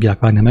emberektől fogják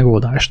várni a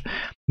megoldást.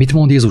 Mit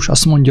mond Jézus?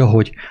 Azt mondja,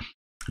 hogy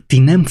ti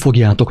nem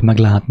fogjátok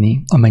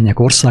meglátni a mennyek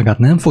országát,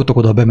 nem fogtok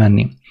oda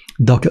bemenni,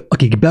 de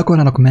akik be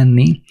akarnának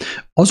menni,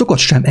 azokat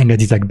sem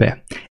engeditek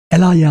be.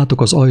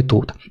 Elálljátok az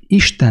ajtót,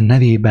 Isten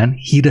nevében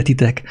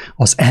hirdetitek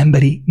az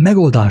emberi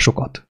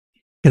megoldásokat.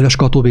 Kedves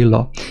Kató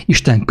Béla,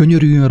 Isten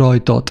könyörüljön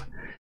rajtad,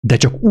 de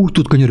csak úgy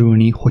tud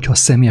könyörülni, hogyha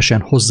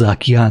személyesen hozzá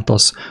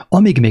kiáltasz,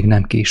 amíg még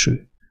nem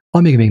késő.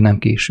 Amíg még nem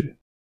késő.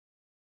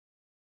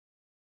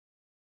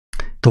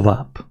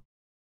 Tovább.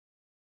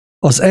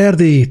 Az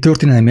erdélyi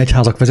történelmi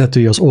egyházak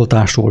vezetői az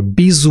oltásról.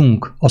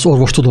 Bízzunk az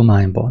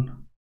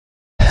orvostudományban.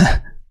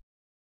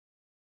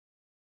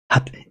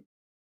 Hát,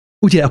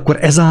 ugye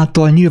akkor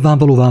ezáltal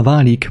nyilvánvalóvá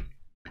válik,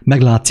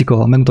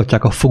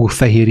 megmutatják a foguk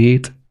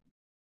fehérjét,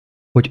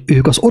 hogy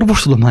ők az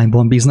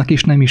orvostudományban bíznak,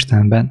 és nem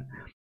Istenben.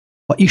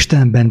 Ha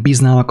Istenben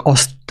bíznának,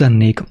 azt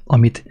tennék,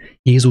 amit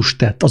Jézus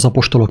tett, az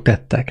apostolok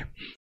tettek.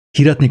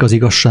 Hirdetnék az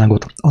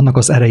igazságot, annak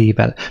az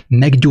erejével,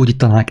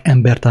 meggyógyítanák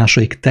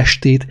embertársaik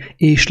testét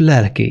és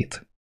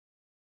lelkét.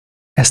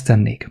 Ezt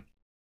tennék.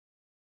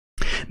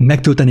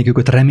 Megtöltenék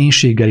őket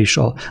reménységgel is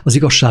az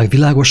igazság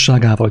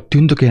világosságával, hogy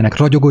tündököljenek,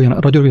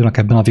 ragyogoljanak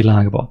ebben a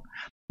világban.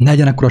 Ne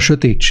legyen akkor a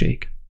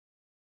sötétség.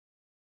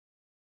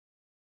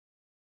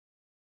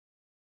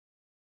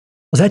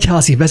 Az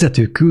egyházi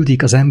vezetők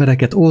küldik az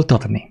embereket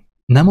oltatni.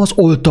 Nem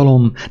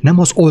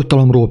az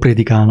oltalomról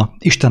prédikálnak,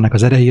 Istennek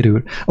az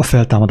erejéről, a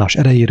feltámadás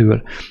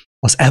erejéről,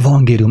 az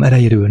evangélium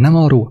erejéről, nem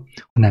arról,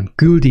 hanem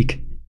küldik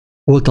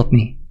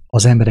oltatni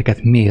az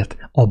embereket. Miért?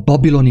 A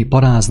babiloni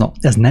parázna,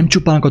 ez nem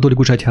csupán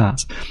katolikus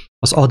egyház.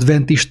 Az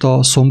adventista,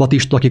 a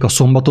szombatista, akik a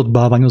szombatot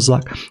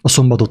bálványozzák, a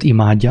szombatot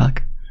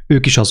imádják,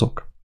 ők is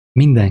azok.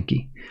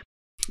 Mindenki.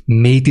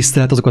 Mély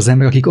tisztelet azok az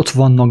emberek, akik ott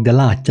vannak, de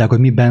látják, hogy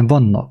miben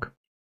vannak.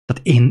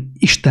 Tehát én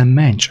Isten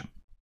ments,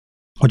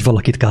 hogy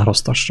valakit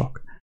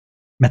károsztassak.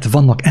 Mert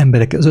vannak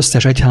emberek az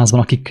összes egyházban,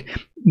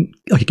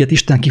 akiket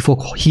Isten ki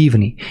fog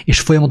hívni, és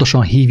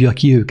folyamatosan hívja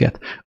ki őket,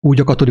 úgy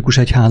a katolikus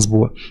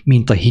egyházból,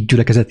 mint a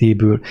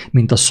hitgyülekezetéből,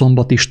 mint a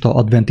szombatista,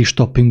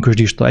 adventista,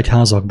 pünkösdista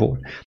egyházakból.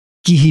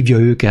 Ki hívja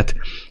őket?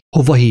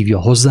 Hova hívja?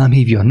 Hozzám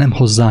hívja? Nem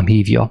hozzám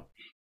hívja,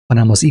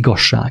 hanem az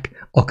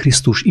igazság, a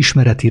Krisztus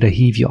ismeretére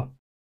hívja.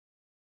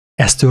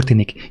 Ez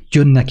történik,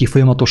 jönnek ki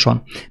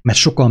folyamatosan, mert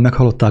sokan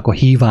meghallották a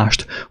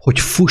hívást, hogy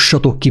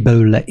fussatok ki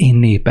belőle, én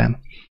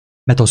népem,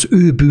 mert az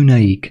ő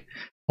bűneik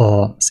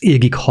az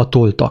égig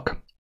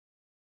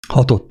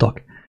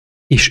hatottak,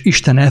 és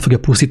Isten el fogja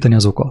pusztítani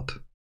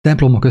azokat.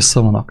 Templomok össze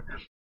vannak.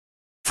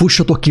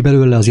 Fussatok ki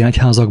belőle az ilyen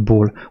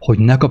egyházakból, hogy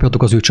ne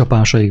kapjatok az ő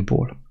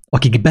csapásaikból.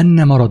 Akik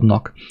benne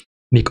maradnak,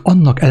 még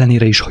annak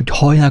ellenére is, hogy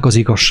hallják az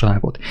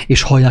igazságot,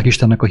 és hallják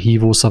Istennek a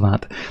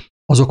hívószavát,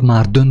 azok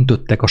már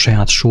döntöttek a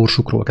saját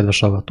sorsukról, kedves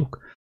hallgatók.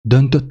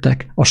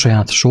 Döntöttek a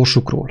saját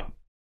sorsukról.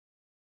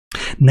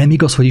 Nem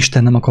igaz, hogy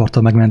Isten nem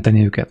akarta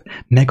megmenteni őket.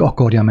 Meg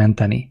akarja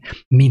menteni.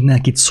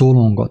 Mindenkit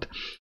szólongat.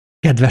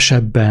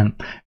 Kedvesebben,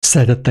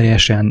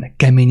 szeretetteljesen,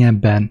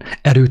 keményebben,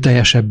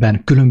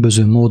 erőteljesebben,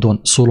 különböző módon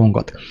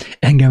szólongat.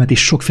 Engemet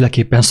is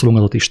sokféleképpen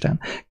szólongatott Isten.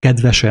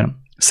 Kedvesen,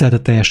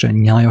 szeretetteljesen,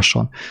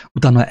 nyájasan,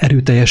 utána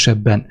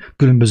erőteljesebben,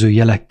 különböző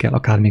jelekkel,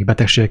 akár még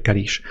betegségekkel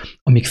is,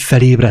 amíg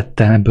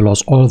felébredtem ebből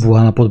az alvó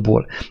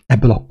állapotból,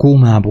 ebből a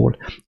kómából,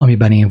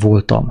 amiben én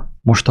voltam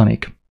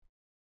mostanig.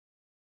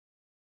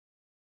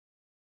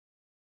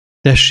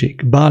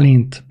 Tessék,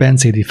 Bálint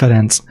Bencédi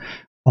Ferenc,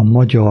 a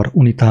Magyar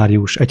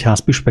Unitárius Egyház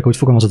püspök, hogy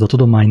fogalmazott, a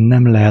tudomány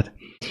nem lehet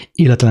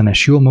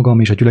életlenes. Jó magam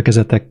és a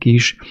gyülekezetek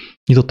is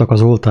nyitottak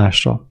az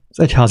oltásra. Az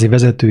egyházi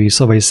vezetői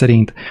szavai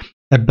szerint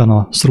ebben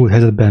a szorult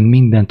helyzetben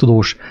minden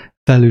tudós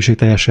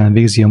felelősségteljesen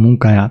végzi a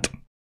munkáját.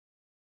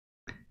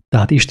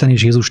 Tehát Isten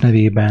és Jézus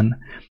nevében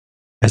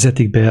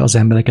vezetik be az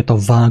embereket a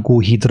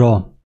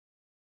vágóhídra.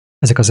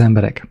 Ezek az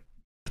emberek.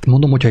 Tehát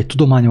mondom, hogyha egy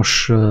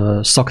tudományos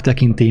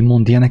szaktekintély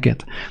mond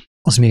ilyeneket,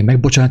 az még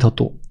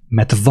megbocsátható,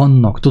 mert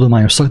vannak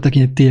tudományos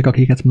szaktekintélyek,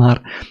 akiket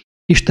már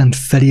Isten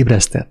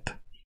felébresztett.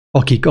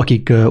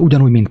 Akik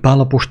ugyanúgy, mint Pál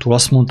apostol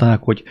azt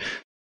mondták,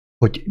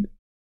 hogy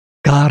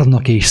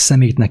kárnak és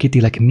szemétnek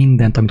ítélek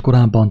mindent, amit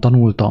korábban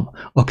tanultam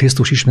a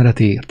Krisztus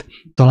ismeretéért.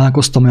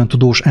 Találkoztam olyan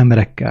tudós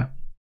emberekkel,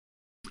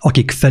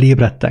 akik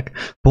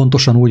felébredtek,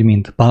 pontosan úgy,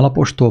 mint Pál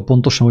apostol,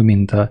 pontosan úgy,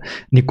 mint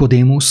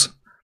Nikodémusz,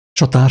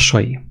 és a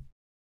társai.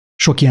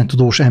 Sok ilyen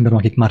tudós ember,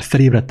 akik már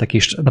felébredtek,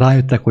 és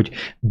rájöttek, hogy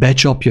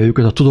becsapja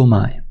őket a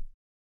tudomány.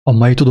 A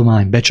mai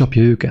tudomány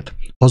becsapja őket,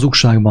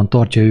 hazugságban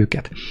tartja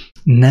őket.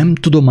 Nem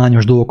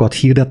tudományos dolgokat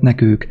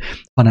hirdetnek ők,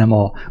 hanem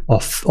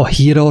a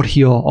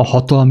hierarchia, a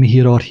hatalmi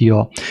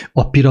hierarchia,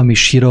 a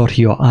piramis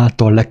hierarchia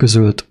által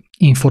leközölt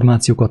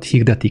információkat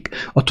hirdetik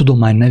a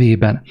tudomány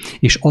nevében,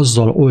 és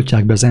azzal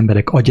oltják be az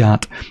emberek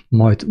agyát,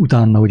 majd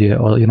utána ugye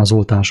jön az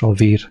oltás a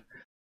vér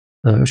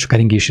és a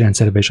keringési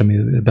rendszerbe is,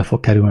 ami be fog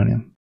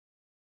kerülni.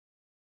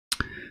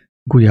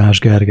 Gulyás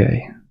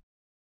Gergely.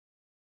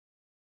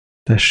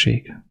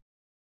 Tessék.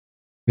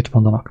 Mit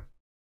mondanak?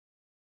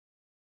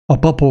 A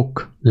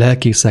papok,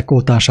 lelkészek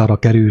oltására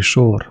kerül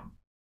sor.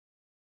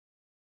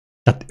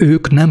 Tehát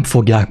ők nem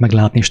fogják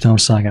meglátni Isten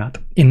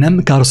országát. Én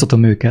nem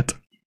károsztatom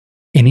őket.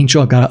 Én nincs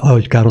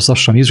ahogy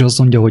károsztassam. Jézus azt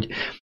mondja, hogy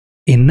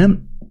én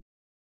nem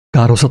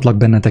károsztatlak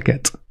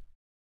benneteket.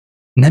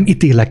 Nem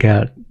ítélek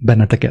el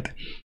benneteket.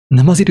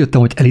 Nem azért jöttem,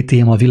 hogy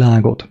elítéljem a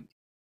világot,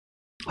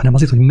 hanem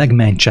azért, hogy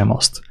megmentsem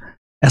azt.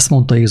 Ezt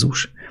mondta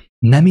Jézus.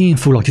 Nem én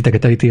foglak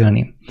titeket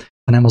elítélni,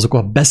 hanem azok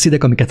a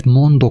beszédek, amiket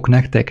mondok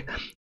nektek,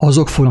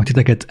 azok fognak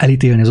titeket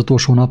elítélni az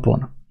utolsó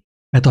napon.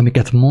 Mert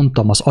amiket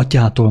mondtam, az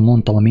Atyától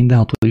mondtam, a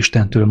mindenható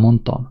Istentől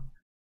mondtam.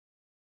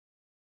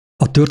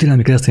 A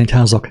történelmi keresztény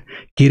egyházak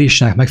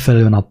kérésének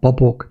megfelelően a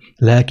papok,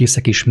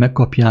 lelkészek is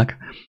megkapják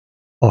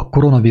a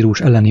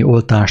koronavírus elleni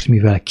oltást,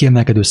 mivel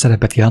kiemelkedő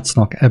szerepet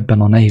játszanak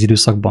ebben a nehéz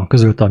időszakban,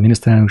 közölte a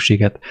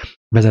miniszterelnökséget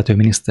vezető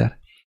miniszter.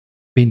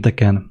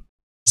 Pénteken,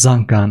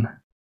 Zánkán,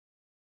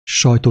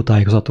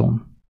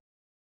 sajtótájékozaton.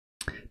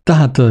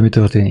 Tehát mi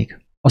történik?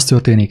 Az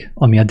történik,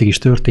 ami eddig is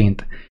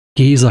történt.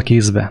 Kéz a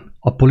kézbe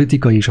a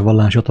politikai és a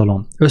vallási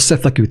hatalom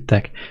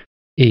összefeküdtek,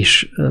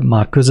 és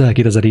már közel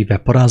 2000 éve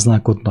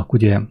paráználkodnak,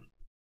 ugye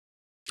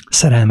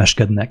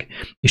szerelmeskednek,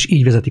 és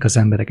így vezetik az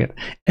embereket.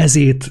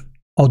 Ezért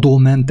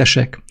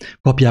adómentesek,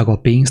 kapják a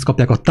pénzt,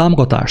 kapják a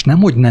támogatást, nem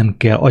hogy nem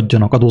kell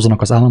adjanak,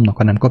 adózzanak az államnak,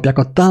 hanem kapják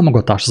a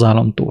támogatást az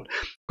államtól.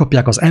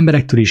 Kapják az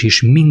emberektől is,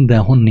 és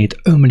mindenhonnét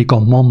ömlik a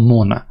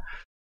mammon,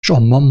 és a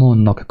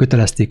mammonnak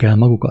kötelezték el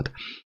magukat.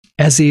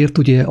 Ezért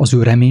ugye az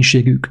ő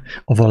reménységük,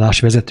 a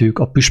vallásvezetők,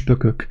 a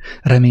püspökök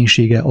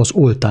reménysége az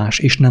oltás,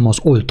 és nem az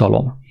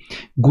oltalom.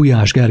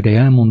 Gulyás Gergely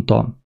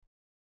elmondta,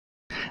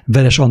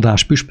 Veres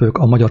András püspök,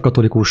 a Magyar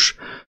Katolikus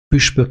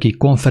Püspöki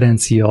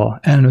Konferencia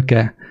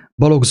elnöke,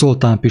 Balogh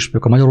Zoltán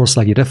püspök, a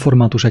Magyarországi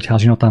Református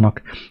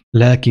Egyházsinatának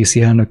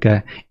lelkészi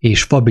elnöke,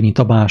 és Fabinyi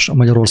Tamás, a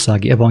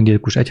Magyarországi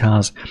Evangélikus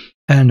Egyház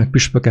elnök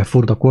püspöke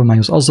fordult a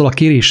kormányhoz azzal a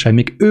kéréssel,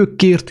 még ők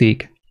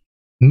kérték.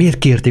 Miért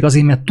kérték?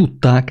 Azért, mert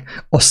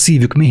tudták, a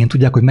szívük mélyén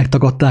tudják, hogy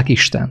megtagadták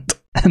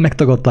Istent.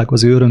 Megtagadták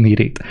az ő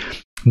örömhírét.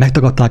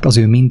 Megtagadták az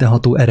ő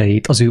mindenható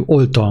erejét, az ő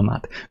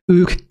oltalmát.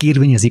 Ők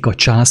kérvényezik a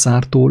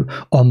császártól,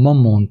 a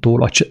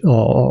mammontól,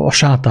 a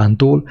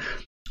sátántól,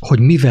 hogy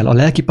mivel a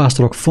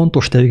lelkipásztorok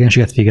fontos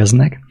tevékenységet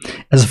végeznek,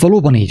 ez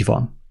valóban így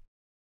van.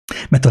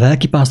 Mert a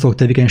lelkipásztorok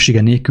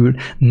tevékenysége nélkül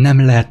nem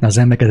lehetne az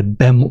embereket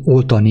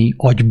beoltani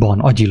agyban,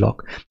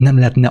 agyilag. Nem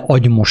lehetne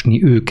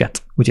agymosni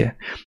őket, ugye?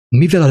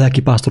 Mivel a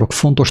lelkipásztorok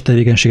fontos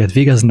tevékenységet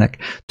végeznek,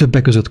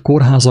 többek között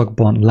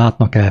kórházakban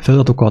látnak el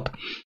feladatokat,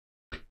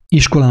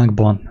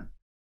 iskolákban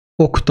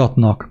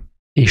oktatnak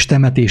és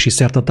temetési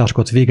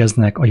szertartásokat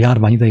végeznek a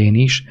járvány idején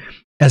is,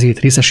 ezért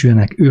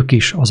részesülnek ők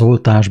is az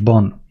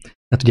oltásban.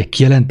 Tehát ugye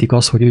kijelentik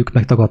azt, hogy ők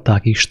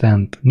megtagadták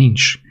Istent.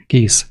 Nincs.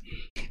 Kész.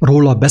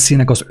 Róla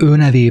beszélnek az ő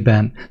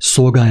nevében,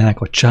 szolgálják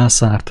a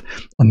császárt,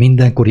 a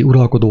mindenkori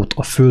uralkodót,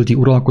 a földi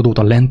uralkodót,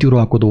 a lenti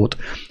uralkodót,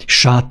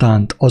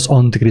 sátánt, az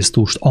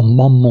antikrisztust, a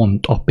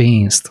mammont, a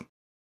pénzt.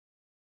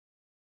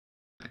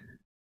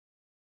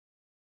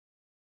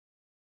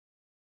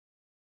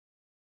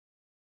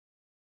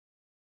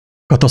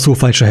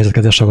 Katasztrofális a helyzet,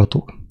 kedves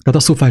hallgatók.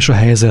 Katasztrofális a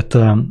helyzet,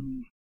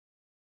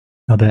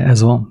 na de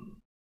ez van.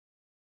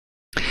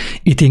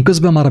 Itt én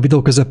közben már a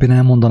videó közepén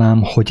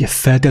elmondanám, hogy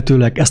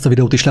feltetőleg ezt a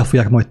videót is le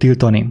fogják majd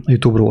tiltani a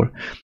YouTube-ról.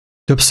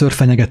 Többször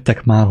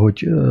fenyegettek már,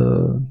 hogy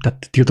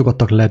tehát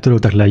tiltogattak le,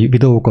 töröltek le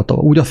videókat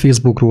úgy a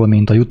Facebookról,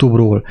 mint a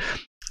YouTube-ról.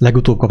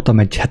 Legutóbb kaptam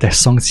egy 7-es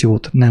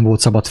szankciót, nem volt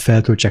szabad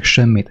feltöltsek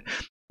semmit.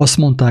 Azt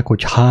mondták,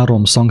 hogy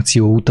 3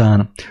 szankció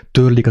után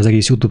törlik az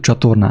egész YouTube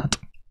csatornát.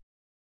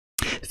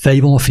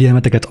 Felhívom a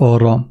figyelmeteket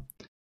arra,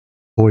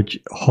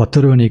 hogy ha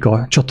törölnék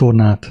a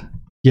csatornát,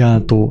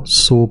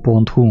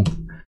 kiáltószó.hu,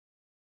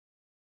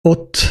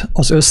 ott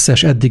az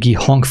összes eddigi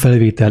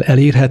hangfelvétel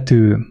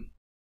elérhető,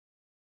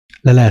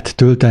 le lehet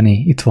tölteni,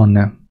 itt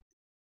van,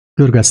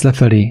 pörgetsz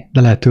lefelé,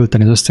 le lehet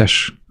tölteni az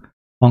összes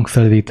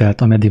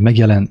hangfelvételt, ami eddig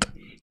megjelent,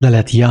 le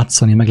lehet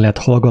játszani, meg lehet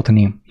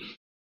hallgatni,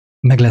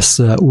 meg lesz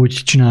úgy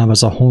csinálva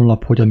ez a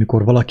honlap, hogy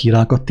amikor valaki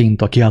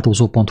rákattint a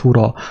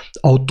kiáltózó.hu-ra,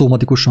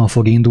 automatikusan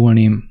fog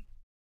indulni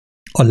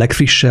a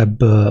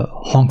legfrissebb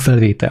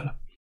hangfelvétel.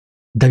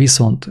 De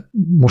viszont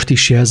most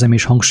is jelzem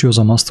és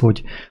hangsúlyozom azt,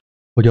 hogy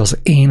az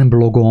én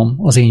blogom,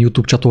 az én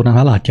YouTube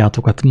csatornám,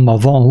 látjátok, hát ma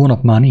van,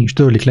 hónap már nincs,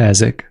 törlik le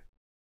ezek.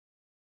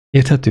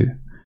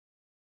 Érthető?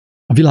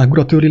 A világ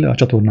ura törli le a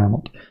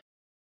csatornámat.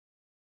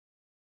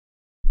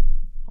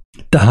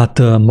 Tehát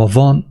ma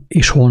van,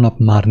 és holnap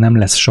már nem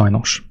lesz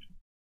sajnos.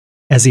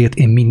 Ezért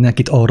én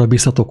mindenkit arra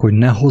biztatok, hogy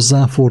ne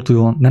hozzám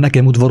forduljon, ne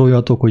nekem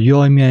udvaroljatok, hogy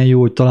jaj, milyen jó,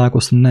 hogy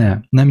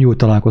találkoztunk. Nem jó, hogy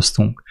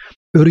találkoztunk.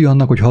 Örülj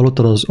annak, hogy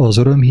hallottad az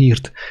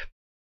örömhírt.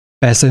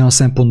 Persze olyan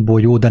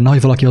szempontból jó, de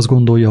nagy valaki azt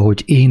gondolja,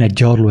 hogy én egy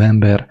gyarló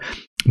ember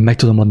meg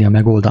tudom adni a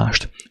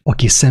megoldást.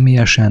 Aki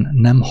személyesen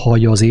nem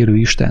hallja az élő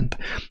Istent,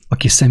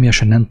 aki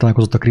személyesen nem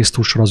találkozott a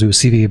Krisztussal az ő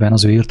szívében,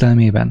 az ő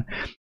értelmében,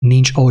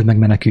 nincs ahogy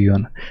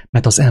megmeneküljön,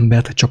 mert az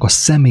embert csak a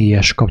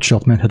személyes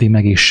kapcsolat mentheti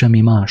meg, és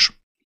semmi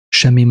más.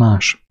 Semmi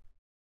más.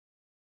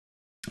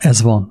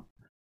 Ez van.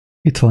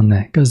 Itt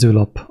van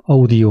kezdőlap,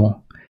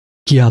 audio,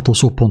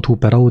 kiáltószó.hu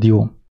per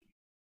audio.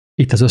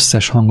 Itt az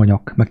összes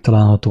hanganyag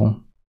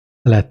megtalálható.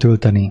 Lehet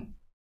tölteni.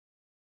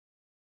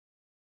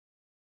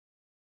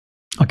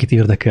 Akit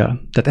érdekel.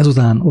 Tehát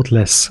ezután ott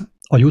lesz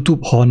a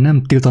YouTube, ha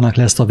nem tiltanák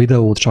le ezt a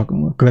videót, csak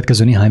a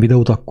következő néhány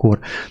videót, akkor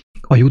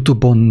a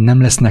YouTube-on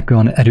nem lesznek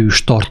olyan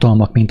erős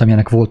tartalmak, mint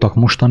amilyenek voltak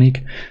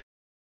mostanig,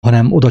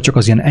 hanem oda csak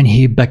az ilyen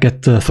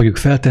enyhébbeket fogjuk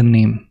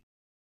feltenni,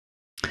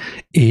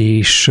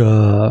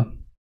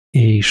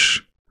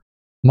 és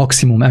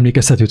maximum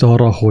emlékeztetőt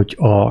arra, hogy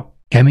a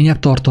keményebb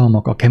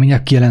tartalmak, a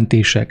keményebb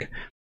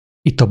kijelentések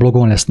itt a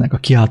blogon lesznek, a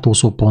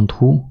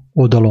kiáltószó.hu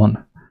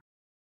oldalon,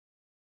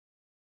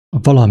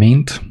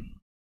 valamint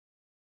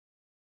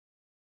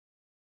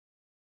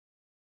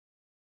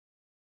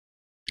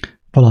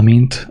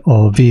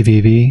a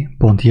www.jelen.fm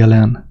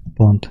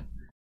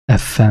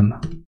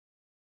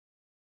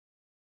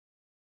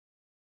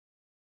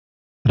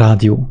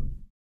rádió.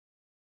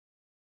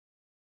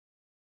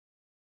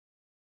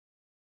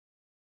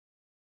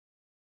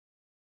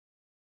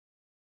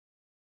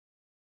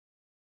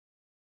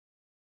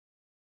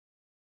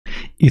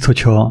 Itt,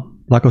 hogyha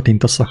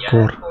rákattintasz,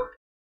 akkor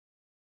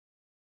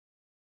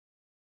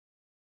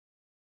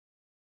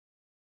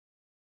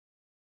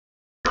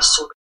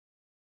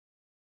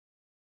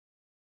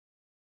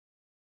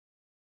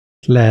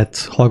lehet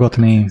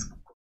hallgatni.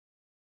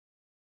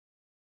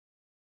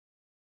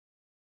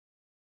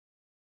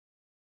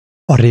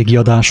 A régi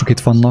adások itt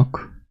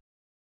vannak,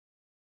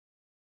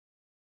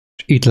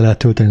 és itt le lehet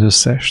tölteni az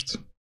összest.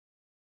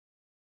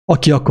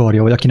 Aki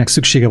akarja, vagy akinek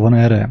szüksége van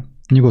erre,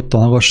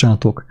 nyugodtan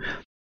hallgassátok,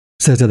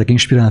 szerezzetek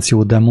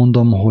inspirációt, de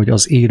mondom, hogy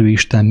az élő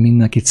Isten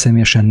mindenkit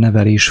személyesen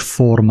nevel és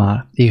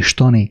formál, és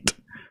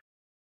tanít.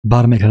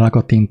 Bármelyikre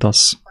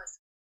rákattintasz.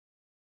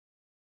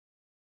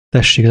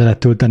 Tessék, le lehet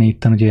tölteni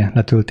itten, ugye,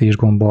 letöltés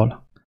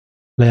gombbal.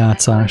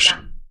 Lejátszás.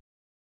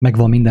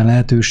 Megvan minden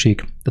lehetőség.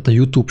 Tehát a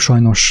YouTube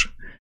sajnos,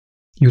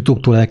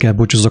 YouTube-tól el kell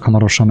búcsúzzak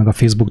hamarosan, meg a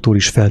Facebooktól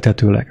is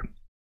feltetőleg.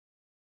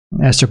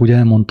 Ezt csak úgy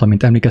elmondtam,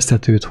 mint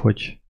emlékeztetőt,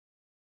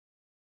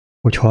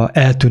 hogyha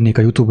eltűnnék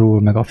a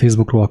YouTube-ról, meg a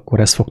Facebookról, akkor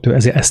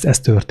ez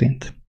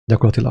történt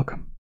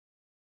gyakorlatilag.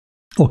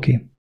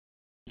 Oké.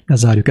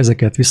 Lezárjuk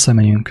ezeket,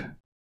 visszamegyünk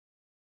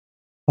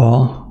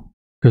a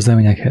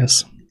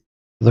közleményekhez.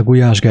 Ez a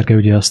Gulyás Gergely,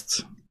 ugye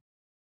azt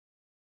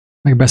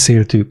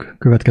megbeszéltük,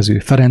 következő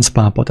Ferenc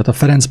pápa. Tehát a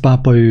Ferenc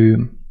pápa,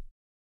 ő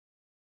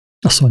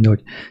azt mondja,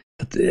 hogy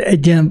tehát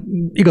egy ilyen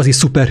igazi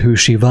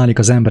szuperhősé válik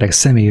az emberek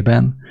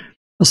szemében.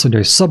 Azt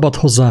mondja, hogy szabad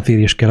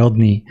hozzáférést kell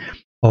adni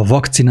a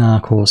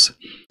vakcinákhoz.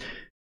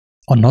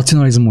 A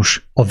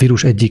nacionalizmus a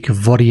vírus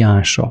egyik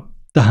variánsa.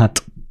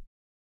 Tehát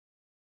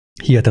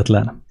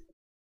hihetetlen.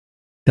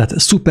 Tehát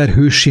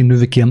szuperhőssé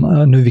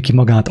növi ki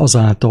magát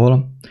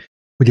azáltal,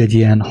 hogy egy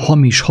ilyen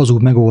hamis,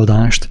 hazug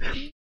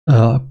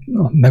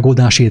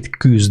megoldásért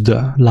küzd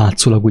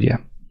látszólag, ugye.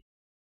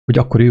 Hogy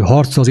akkor ő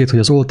harcol azért, hogy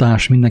az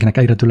oltás mindenkinek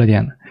elérhető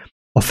legyen.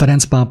 A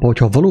Ferenc pápa,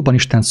 hogyha valóban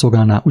Isten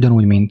szolgálná,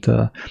 ugyanúgy, mint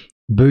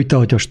Böjte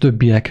atyas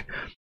többiek,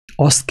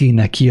 azt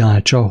kéne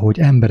kiáltsa, hogy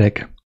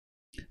emberek,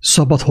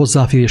 szabad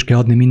hozzáférést kell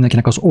adni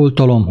mindenkinek az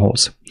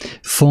oltalomhoz.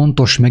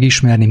 Fontos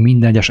megismerni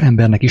minden egyes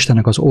embernek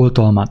Istennek az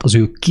oltalmát, az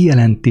ő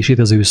kijelentését,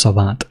 az ő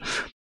szavát,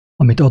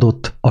 amit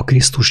adott a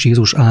Krisztus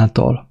Jézus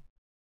által.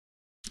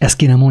 Ezt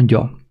kéne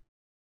mondja.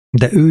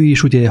 De ő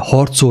is ugye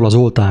harcol az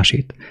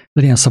oltásét.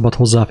 Legyen szabad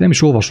hozzáférés. Nem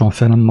is olvasom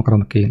fel, nem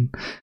akarom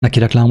neki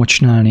reklámot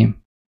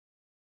csinálni.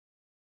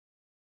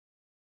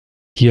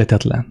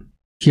 Hihetetlen.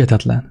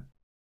 Hihetetlen.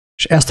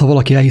 És ezt, ha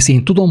valaki elhiszi,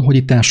 én tudom, hogy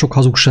itt sok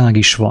hazugság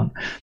is van.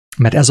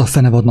 Mert ez a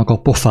fenevadnak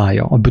a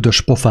pofája, a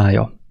büdös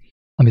pofája,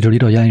 amiről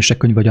ír a Jelenések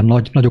könyve, vagy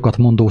a nagyokat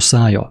mondó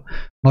szája,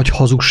 nagy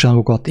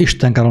hazugságokat,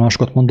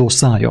 istenkáromlásokat mondó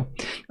szája.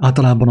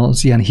 Általában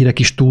az ilyen hírek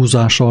is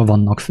túlzással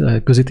vannak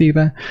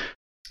közítéve,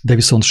 de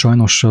viszont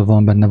sajnos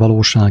van benne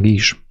valóság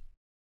is.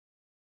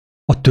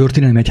 A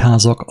történelmi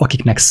egyházak,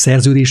 akiknek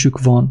szerződésük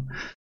van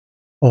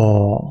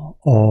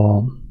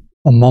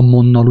a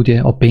mammonnal,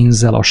 ugye, a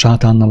pénzzel, a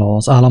sátánnal,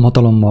 az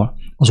államhatalommal,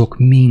 azok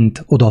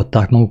mind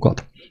odaadták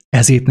magukat.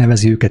 Ezért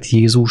nevezi őket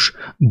Jézus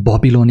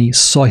babiloni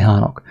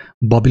szajhának,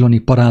 babiloni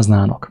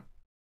paráznának.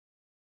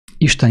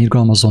 Isten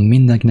irgalmazzon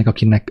mindenkinek,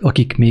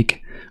 akik még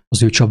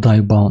az ő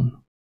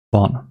csapdájukban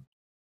van.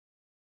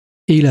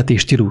 Élet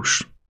és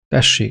stílus.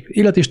 Tessék,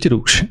 élet és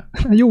stílus.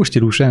 Jó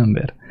stílus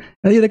ember.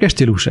 Érdekes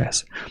stílus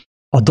ez.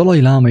 A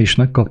Dalai Láma is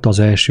megkapta az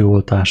első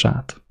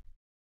oltását.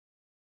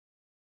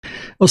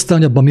 Aztán,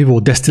 hogy abban mi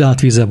volt, desztillált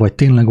víze, vagy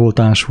tényleg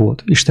oltás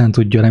volt, Isten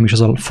tudja, nem is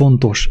az a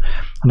fontos,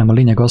 hanem a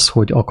lényeg az,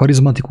 hogy a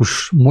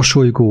karizmatikus,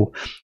 mosolygó,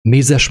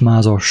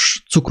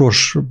 mézesmázas,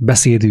 cukros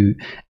beszédű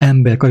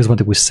ember,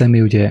 karizmatikus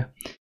személy, ugye,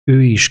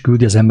 ő is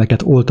küldi az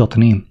embereket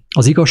oltatni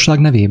az igazság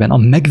nevében, a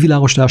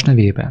megvilágosodás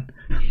nevében.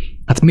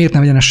 Hát miért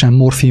nem egyenesen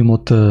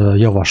morfiumot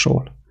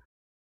javasol,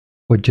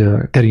 hogy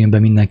kerüljön be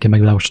mindenki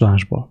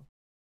megvilágosodásba?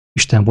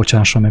 Isten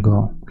bocsássa meg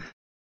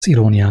az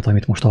iróniát,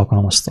 amit most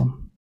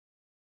alkalmaztam.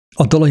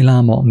 A Dalai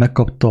Láma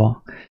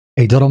megkapta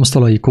egy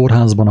dharamszalai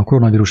kórházban a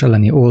koronavírus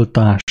elleni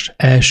oltás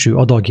első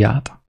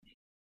adagját.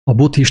 A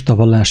buddhista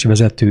vallási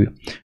vezető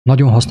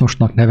nagyon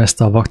hasznosnak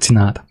nevezte a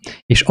vakcinát,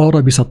 és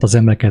arra biztatta az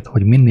embereket,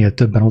 hogy minél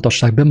többen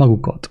oltassák be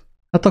magukat.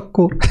 Hát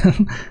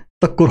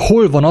akkor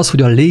hol van az,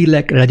 hogy a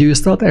lélek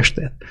legyőzte a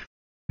testet?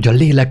 Hogy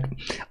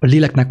a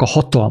léleknek a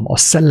hatalma, a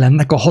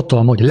szellemnek a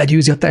hatalma, hogy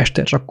legyőzi a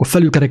testet, és akkor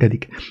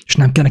felülkerekedik, és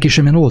nem kell neki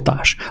semmilyen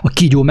oltás. A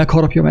kígyó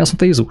megharapja, mert azt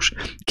mondta Jézus.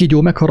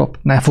 Kígyó megharap,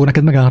 nem fog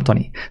neked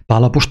megártani.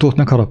 Pál apostolt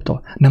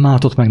megharapta, nem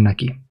ártott meg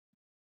neki.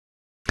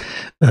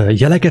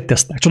 Jeleket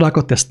tesznek,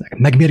 csodákat tesznek,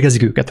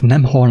 megmérgezik őket,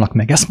 nem halnak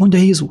meg. Ezt mondja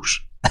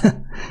Jézus.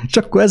 És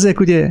akkor ezek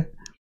ugye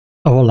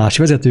a vallási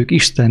vezetők,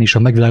 Isten is a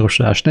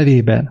megvilágosodás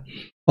nevében,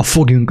 a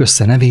fogjunk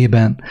össze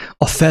nevében,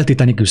 a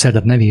feltétlenül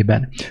szeretet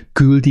nevében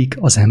küldik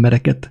az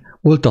embereket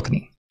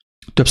oltatni.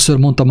 Többször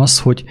mondtam azt,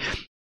 hogy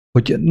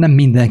nem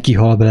mindenki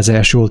hal bele az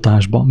első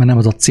oltásba, mert nem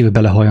az a cél, hogy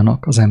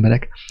belehalljanak az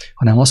emberek,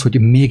 hanem az, hogy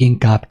még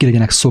inkább ki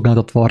legyenek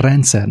szolgáltatva a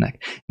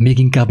rendszernek, még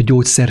inkább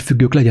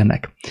gyógyszerfüggők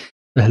legyenek,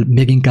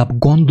 még inkább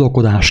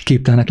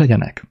gondolkodásképtelenek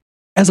legyenek.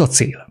 Ez a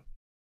cél.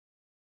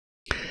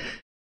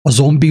 A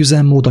zombi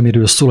üzemmód,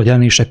 amiről szól a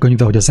Jelenések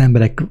könyve, hogy az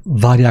emberek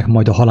várják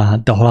majd a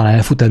halált, de a halál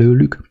elfut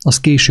előlük, az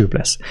később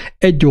lesz.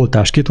 1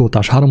 oltás, 2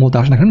 oltás, 3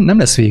 oltásnak nem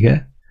lesz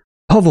vége.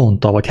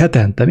 Havonta vagy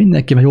hetente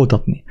mindenki megy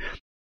oltatni.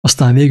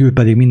 aztán végül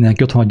pedig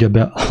mindenki ott hagyja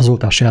be az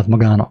oltást saját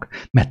magának,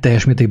 mert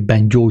teljes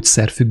mértékben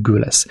gyógyszerfüggő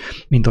lesz.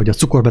 Mint ahogy a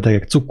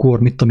cukorbetegek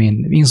mit tudom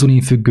én,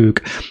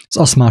 inzulinfüggők, az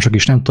aszmások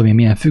is nem tudom én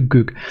milyen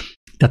függők,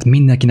 tehát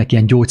mindenkinek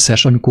ilyen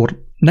gyógyszeres,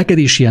 amikor neked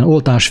is ilyen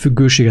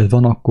oltásfüggőséged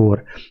van,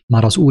 akkor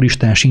már az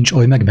Úristen sincs,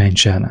 ahogy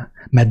megmentsen,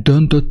 mert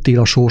döntöttél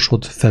a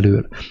sorsod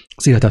felől,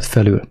 az életed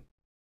felől.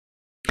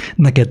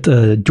 Neked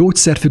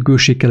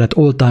gyógyszerfüggőség kellett,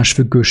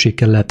 oltásfüggőség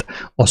kellett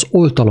az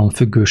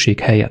oltalomfüggőség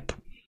helyett.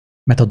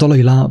 Mert a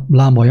Dalai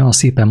Láma olyan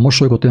szépen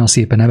mosolygott, olyan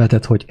szépen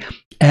nevetett, hogy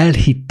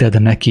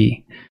elhitted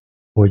neki,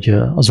 hogy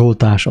az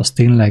oltás az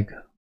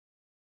tényleg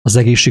az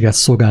egészséget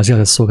szolgál, az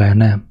életet szolgálja,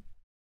 nem.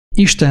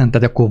 Isten,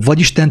 tehát akkor vagy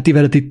Isten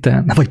tévedett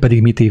itten, vagy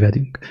pedig mi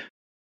tévedünk.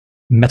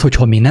 Mert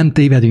hogyha mi nem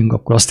tévedünk,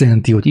 akkor azt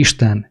jelenti, hogy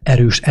Isten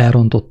erős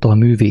elrontotta a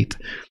művét.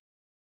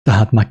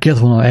 Tehát már kellett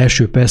volna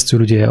első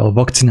perctől ugye a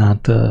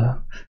vakcinát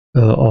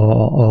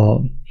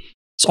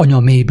az anya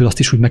mélyből azt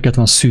is úgy meg kellett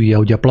volna szülje,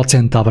 ugye a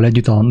placentával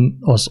együtt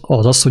az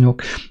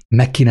asszonyok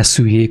meg kéne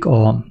szüljék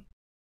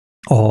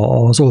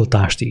az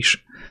oltást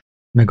is,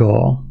 meg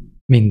a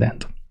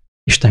mindent.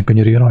 Isten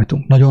könyörüljön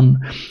rajtunk. Nagyon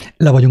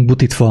le vagyunk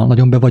butítva,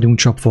 nagyon be vagyunk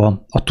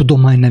csapva a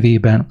tudomány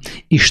nevében,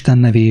 Isten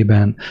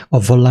nevében, a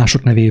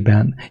vallások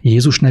nevében,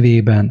 Jézus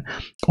nevében,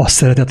 a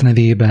szeretet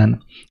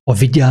nevében, a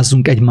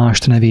vigyázzunk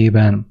egymást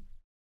nevében.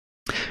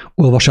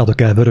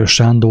 Olvassátok el Vörös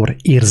Sándor,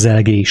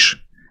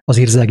 érzelgés. Az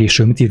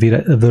érzelgésről mit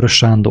ír Vörös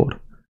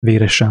Sándor?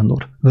 Véres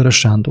Sándor. Vörös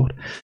Sándor.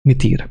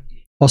 Mit ír?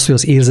 Az, hogy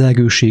az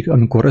érzelgőség,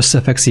 amikor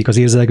összefekszik az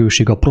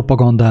érzelgőség a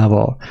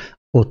propagandával,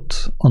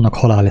 ott annak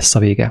halál lesz a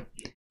vége.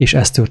 És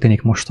ez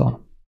történik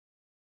mostan.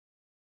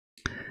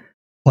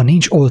 Ha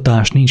nincs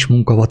oltás, nincs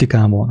munka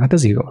Vatikánban, hát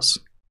ez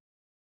igaz.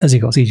 Ez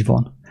igaz, így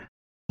van.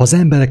 Ha az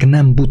emberek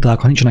nem buták,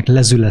 ha nincsenek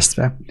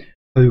lezülesztve,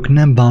 ha ők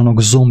nem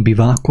válnak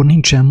zombivá, akkor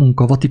nincsen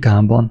munka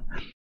Vatikánban.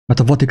 Mert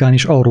a Vatikán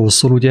is arról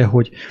szól, ugye,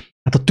 hogy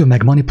hát a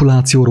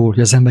tömegmanipulációról, hogy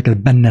az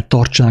embereket benne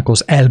tartsák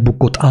az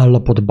elbukott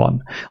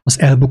állapotban, az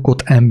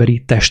elbukott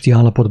emberi testi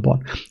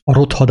állapotban, a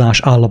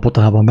rothadás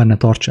állapotában benne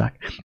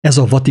tartsák. Ez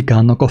a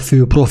Vatikánnak a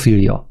fő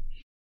profilja.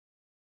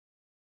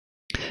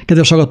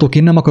 Kedves hallgatók,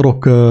 én nem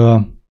akarok,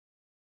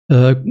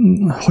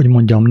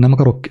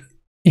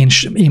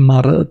 én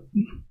már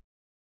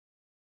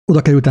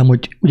oda kerültem,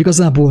 hogy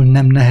igazából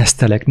nem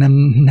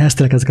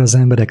neheztelek ezekre az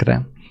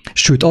emberekre.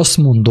 Sőt,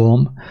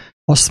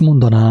 azt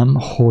mondanám,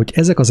 hogy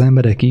ezek az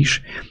emberek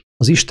is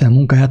az Isten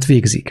munkáját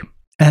végzik.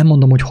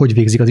 Elmondom, hogy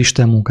végzik az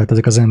Isten munkáját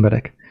ezek az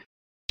emberek.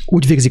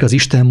 Úgy végzik az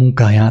Isten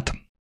munkáját,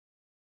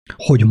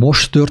 hogy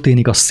most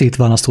történik a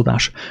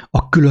szétválasztódás,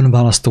 a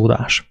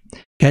különválasztódás.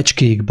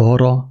 Kecskék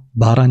balra,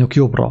 bárányok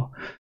jobbra.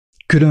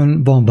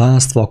 Külön van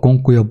választva a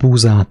konkolya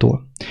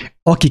búzától.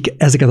 Akik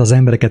ezeket az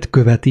embereket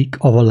követik,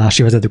 a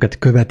vallási vezetőket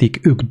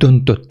követik, ők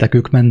döntöttek,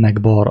 ők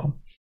mennek balra.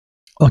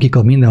 Akik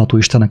a mindenható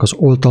Istennek az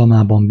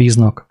oltalmában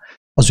bíznak,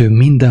 az ő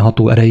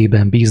mindenható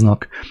erejében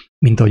bíznak,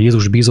 mint ahogy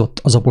Jézus bízott,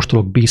 az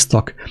apostolok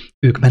bíztak,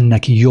 ők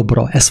mennek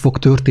jobbra. Ez fog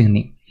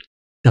történni.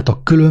 Tehát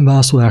a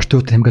különválasztás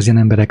történik az ilyen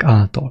emberek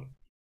által.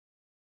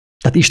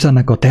 Tehát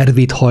Istennek a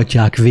tervét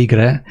hajtják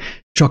végre,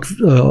 csak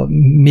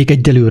még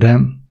egyelőre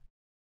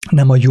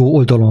nem a jó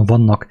oldalon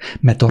vannak,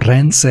 mert a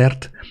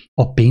rendszert,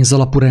 a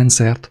pénzalapú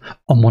rendszert,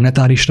 a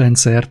monetáris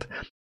rendszert,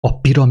 a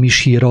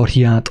piramis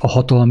hierarchiát, a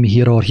hatalmi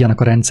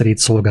hierarchiának a rendszerét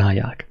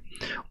szolgálják.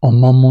 A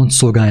mammont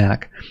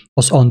szolgálják,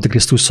 az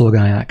antikrisztus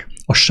szolgálják,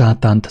 a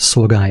sátánt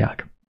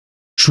szolgálják.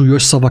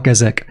 Súlyos szavak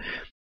ezek,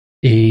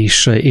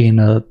 és én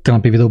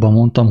tegnapi videóban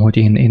mondtam, hogy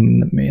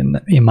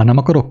én már nem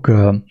akarok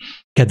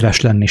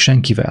kedves lenni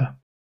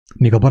senkivel.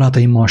 Még a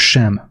barátaimmal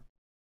sem.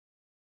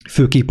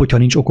 Főképp, hogyha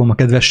nincs okom a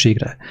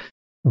kedvességre.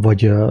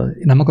 Vagy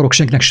nem akarok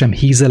senkinek sem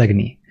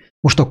hízelegni.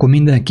 Most akkor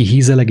mindenki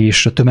hízeleg,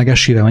 és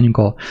tömegessével menjünk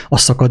a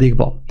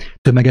szakadékba.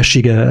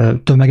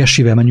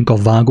 Tömegessével menjünk a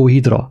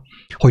vágóhídra.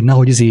 Hogy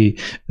nehogy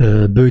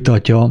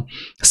bőjtatja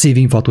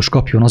szívinfarktus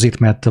kapjon azért,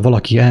 mert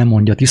valaki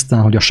elmondja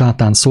tisztán, hogy a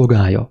sátán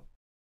szolgálja.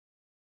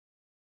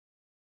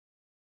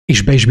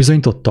 És be is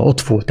bizonyította,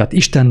 ott volt. Tehát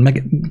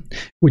Isten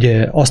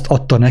ugye azt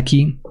adta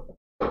neki,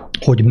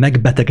 hogy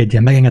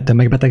megengedte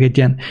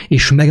megbetegedjen,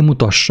 és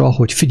megmutassa,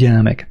 hogy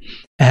figyelj meg,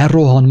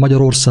 elrohan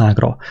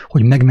Magyarországra,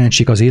 hogy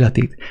megmentsék az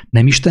életét.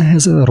 Nem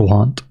Istenhez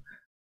rohant,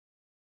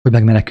 hogy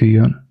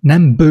megmeneküljön.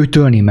 Nem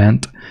böjtölni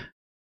ment,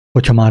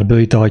 hogyha már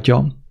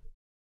böjtatja,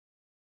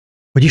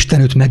 hogy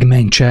Isten őt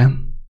megmentse,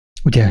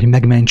 ugye, hogy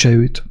megmentse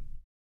őt,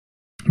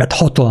 mert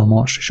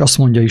hatalmas, és azt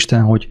mondja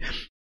Isten,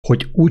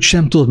 hogy úgy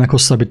sem tudod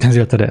meghosszabbítani az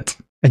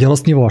életedet, egy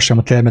alasznyival sem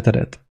a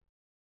termetedet.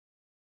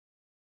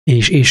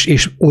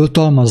 És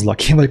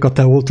oltalmazlak, én vagyok a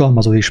te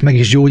oltalmazod, és meg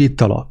is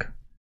gyógyítalak.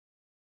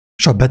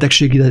 És a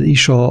betegségedet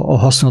is a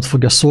hasznot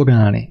fogja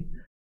szolgálni,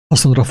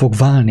 hasznodra fog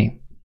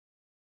válni.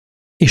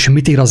 És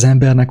mit ér az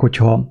embernek,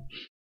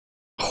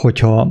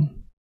 hogyha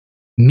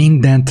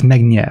mindent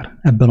megnyer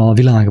ebben a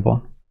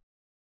világban,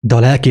 de a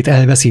lelkét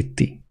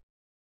elveszíti.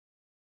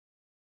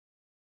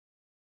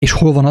 És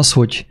hol van az,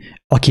 hogy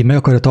aki meg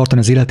akarja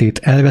tartani az életét,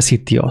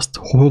 elveszíti azt?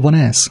 Hol van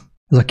ez?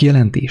 Ez a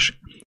kijelentés.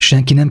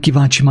 Senki nem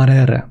kíváncsi már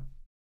erre.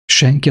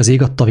 Senki az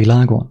ég adta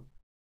világon.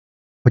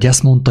 hogy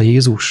ezt mondta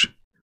Jézus?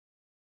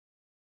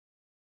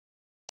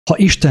 Ha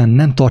Isten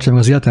nem tartja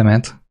meg az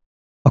életemet,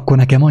 akkor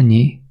nekem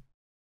annyi,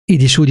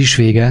 így is úgy is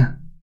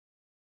vége.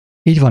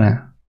 Így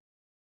van-e?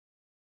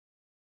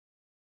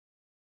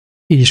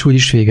 Így is úgy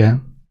is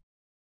vége.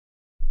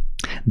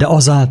 De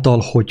azáltal,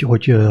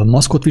 hogy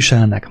maszkot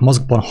viselnek,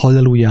 maszkban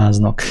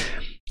hallelujáznak,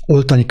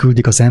 oltani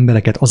küldik az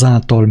embereket,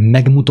 azáltal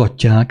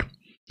megmutatják,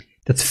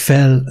 tehát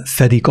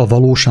felfedik a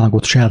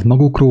valóságot saját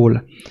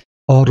magukról,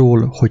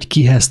 arról, hogy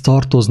kihez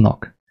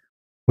tartoznak,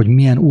 hogy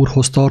milyen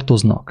úrhoz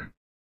tartoznak,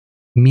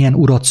 milyen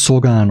urat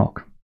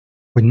szolgálnak,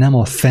 hogy nem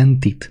a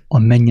fentit, a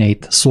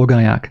mennyeit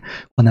szolgálják,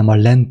 hanem a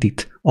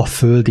lentit, a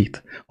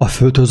földit, a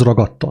földhöz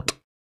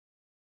ragadtat.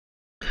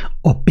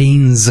 A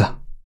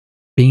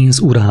pénz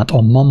urát,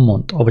 a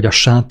mammont, vagy a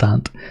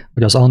sátánt,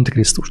 vagy az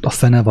antikrisztust, a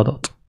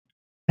fenevadat.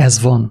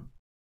 Ez van.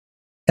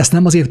 Ezt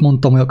nem azért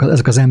mondtam, hogy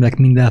ezek az emberek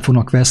mind el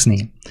fognak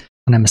veszni,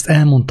 hanem ezt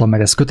elmondtam,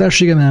 mert ez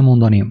kötelességem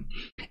elmondani,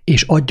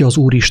 és adja az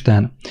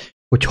Úristen,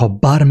 hogyha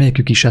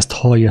bármelyikük is ezt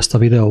hallja, ezt a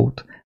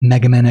videót,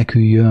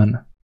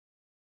 megmeneküljön,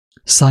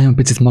 szálljon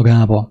picit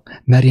magába,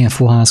 merjen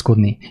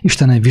fohászkodni,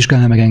 Istenem,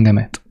 vizsgálj meg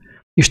engemet,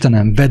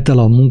 Istenem, vedd el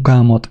a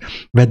munkámat,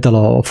 vedd el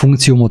a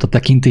funkciómat, a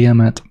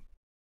tekintélyemet,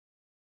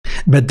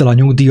 vedd el a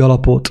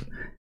nyugdíjalapot,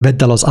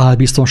 vedd el az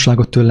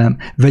álbiztonságot tőlem,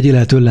 vegyél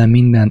el tőlem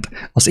mindent,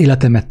 az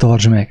életemet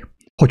tartsd meg.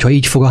 Hogyha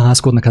így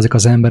fogászkodnak ezek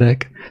az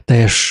emberek,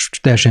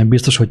 teljesen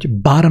biztos, hogy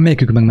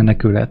bármelyikük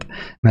megmenekülhet,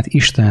 mert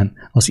Isten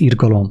az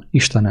irgalom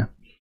Istene.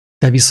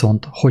 De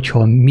viszont,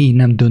 hogyha mi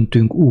nem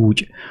döntünk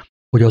úgy,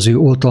 hogy az ő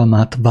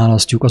oltalmát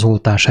választjuk az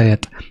oltás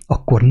helyett,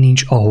 akkor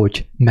nincs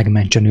ahogy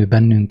megmentsen ő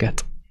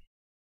bennünket.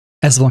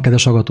 Ez van,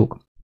 kedves hallgatók.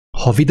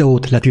 Ha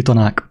videót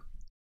letiltanák,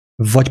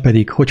 vagy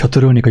pedig, hogyha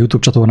törölnék a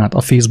YouTube csatornát,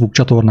 a Facebook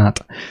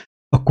csatornát,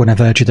 akkor ne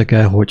felejtsétek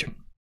el, hogy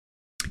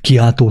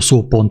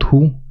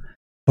kiáltószó.hu,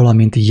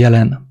 valamint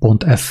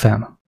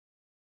jelen.fm.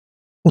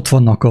 Ott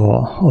vannak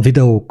a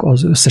videók,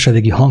 az összes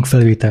eddigi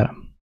hangfelvétel,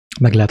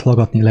 meg lehet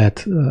hallgatni,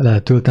 lehet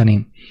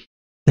tölteni,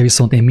 de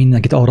viszont én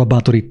mindenkit arra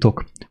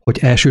bátorítok, hogy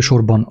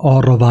elsősorban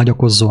arra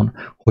vágyakozzon,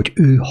 hogy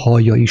ő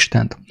hallja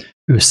Istent,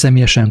 ő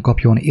személyesen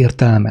kapjon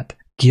értelmet,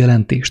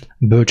 kijelentést,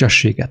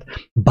 bölcsességet,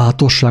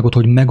 bátorságot,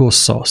 hogy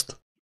megossza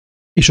azt.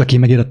 És aki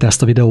megérette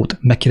ezt a videót,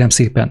 megkérem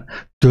szépen,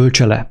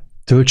 töltse le,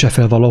 töltse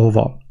fel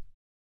valahova,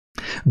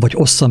 vagy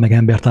ossza meg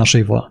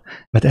embertársaival,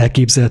 mert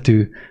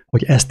elképzelhető,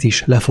 hogy ezt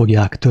is le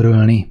fogják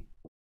törölni.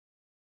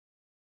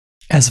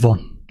 Ez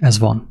van.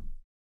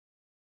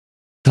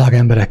 Drága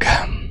emberek,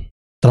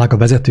 drága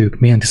vezetők,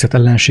 milyen tisztelt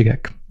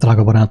ellenségek,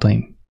 drága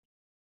barátaim.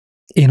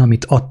 Én,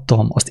 amit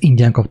adtam, azt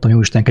ingyen kaptam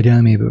Jóisten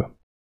kegyelméből.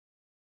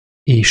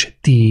 És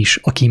ti is,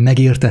 aki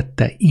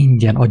megértette,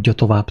 ingyen adja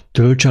tovább,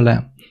 töltse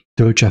le,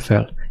 töltse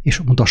fel, és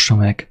mutassa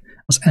meg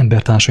az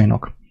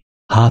embertársainak.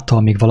 Hát,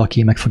 ha még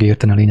valaki meg fog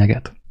érteni a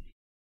lényeget.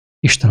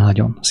 Isten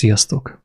áldjon, sziasztok!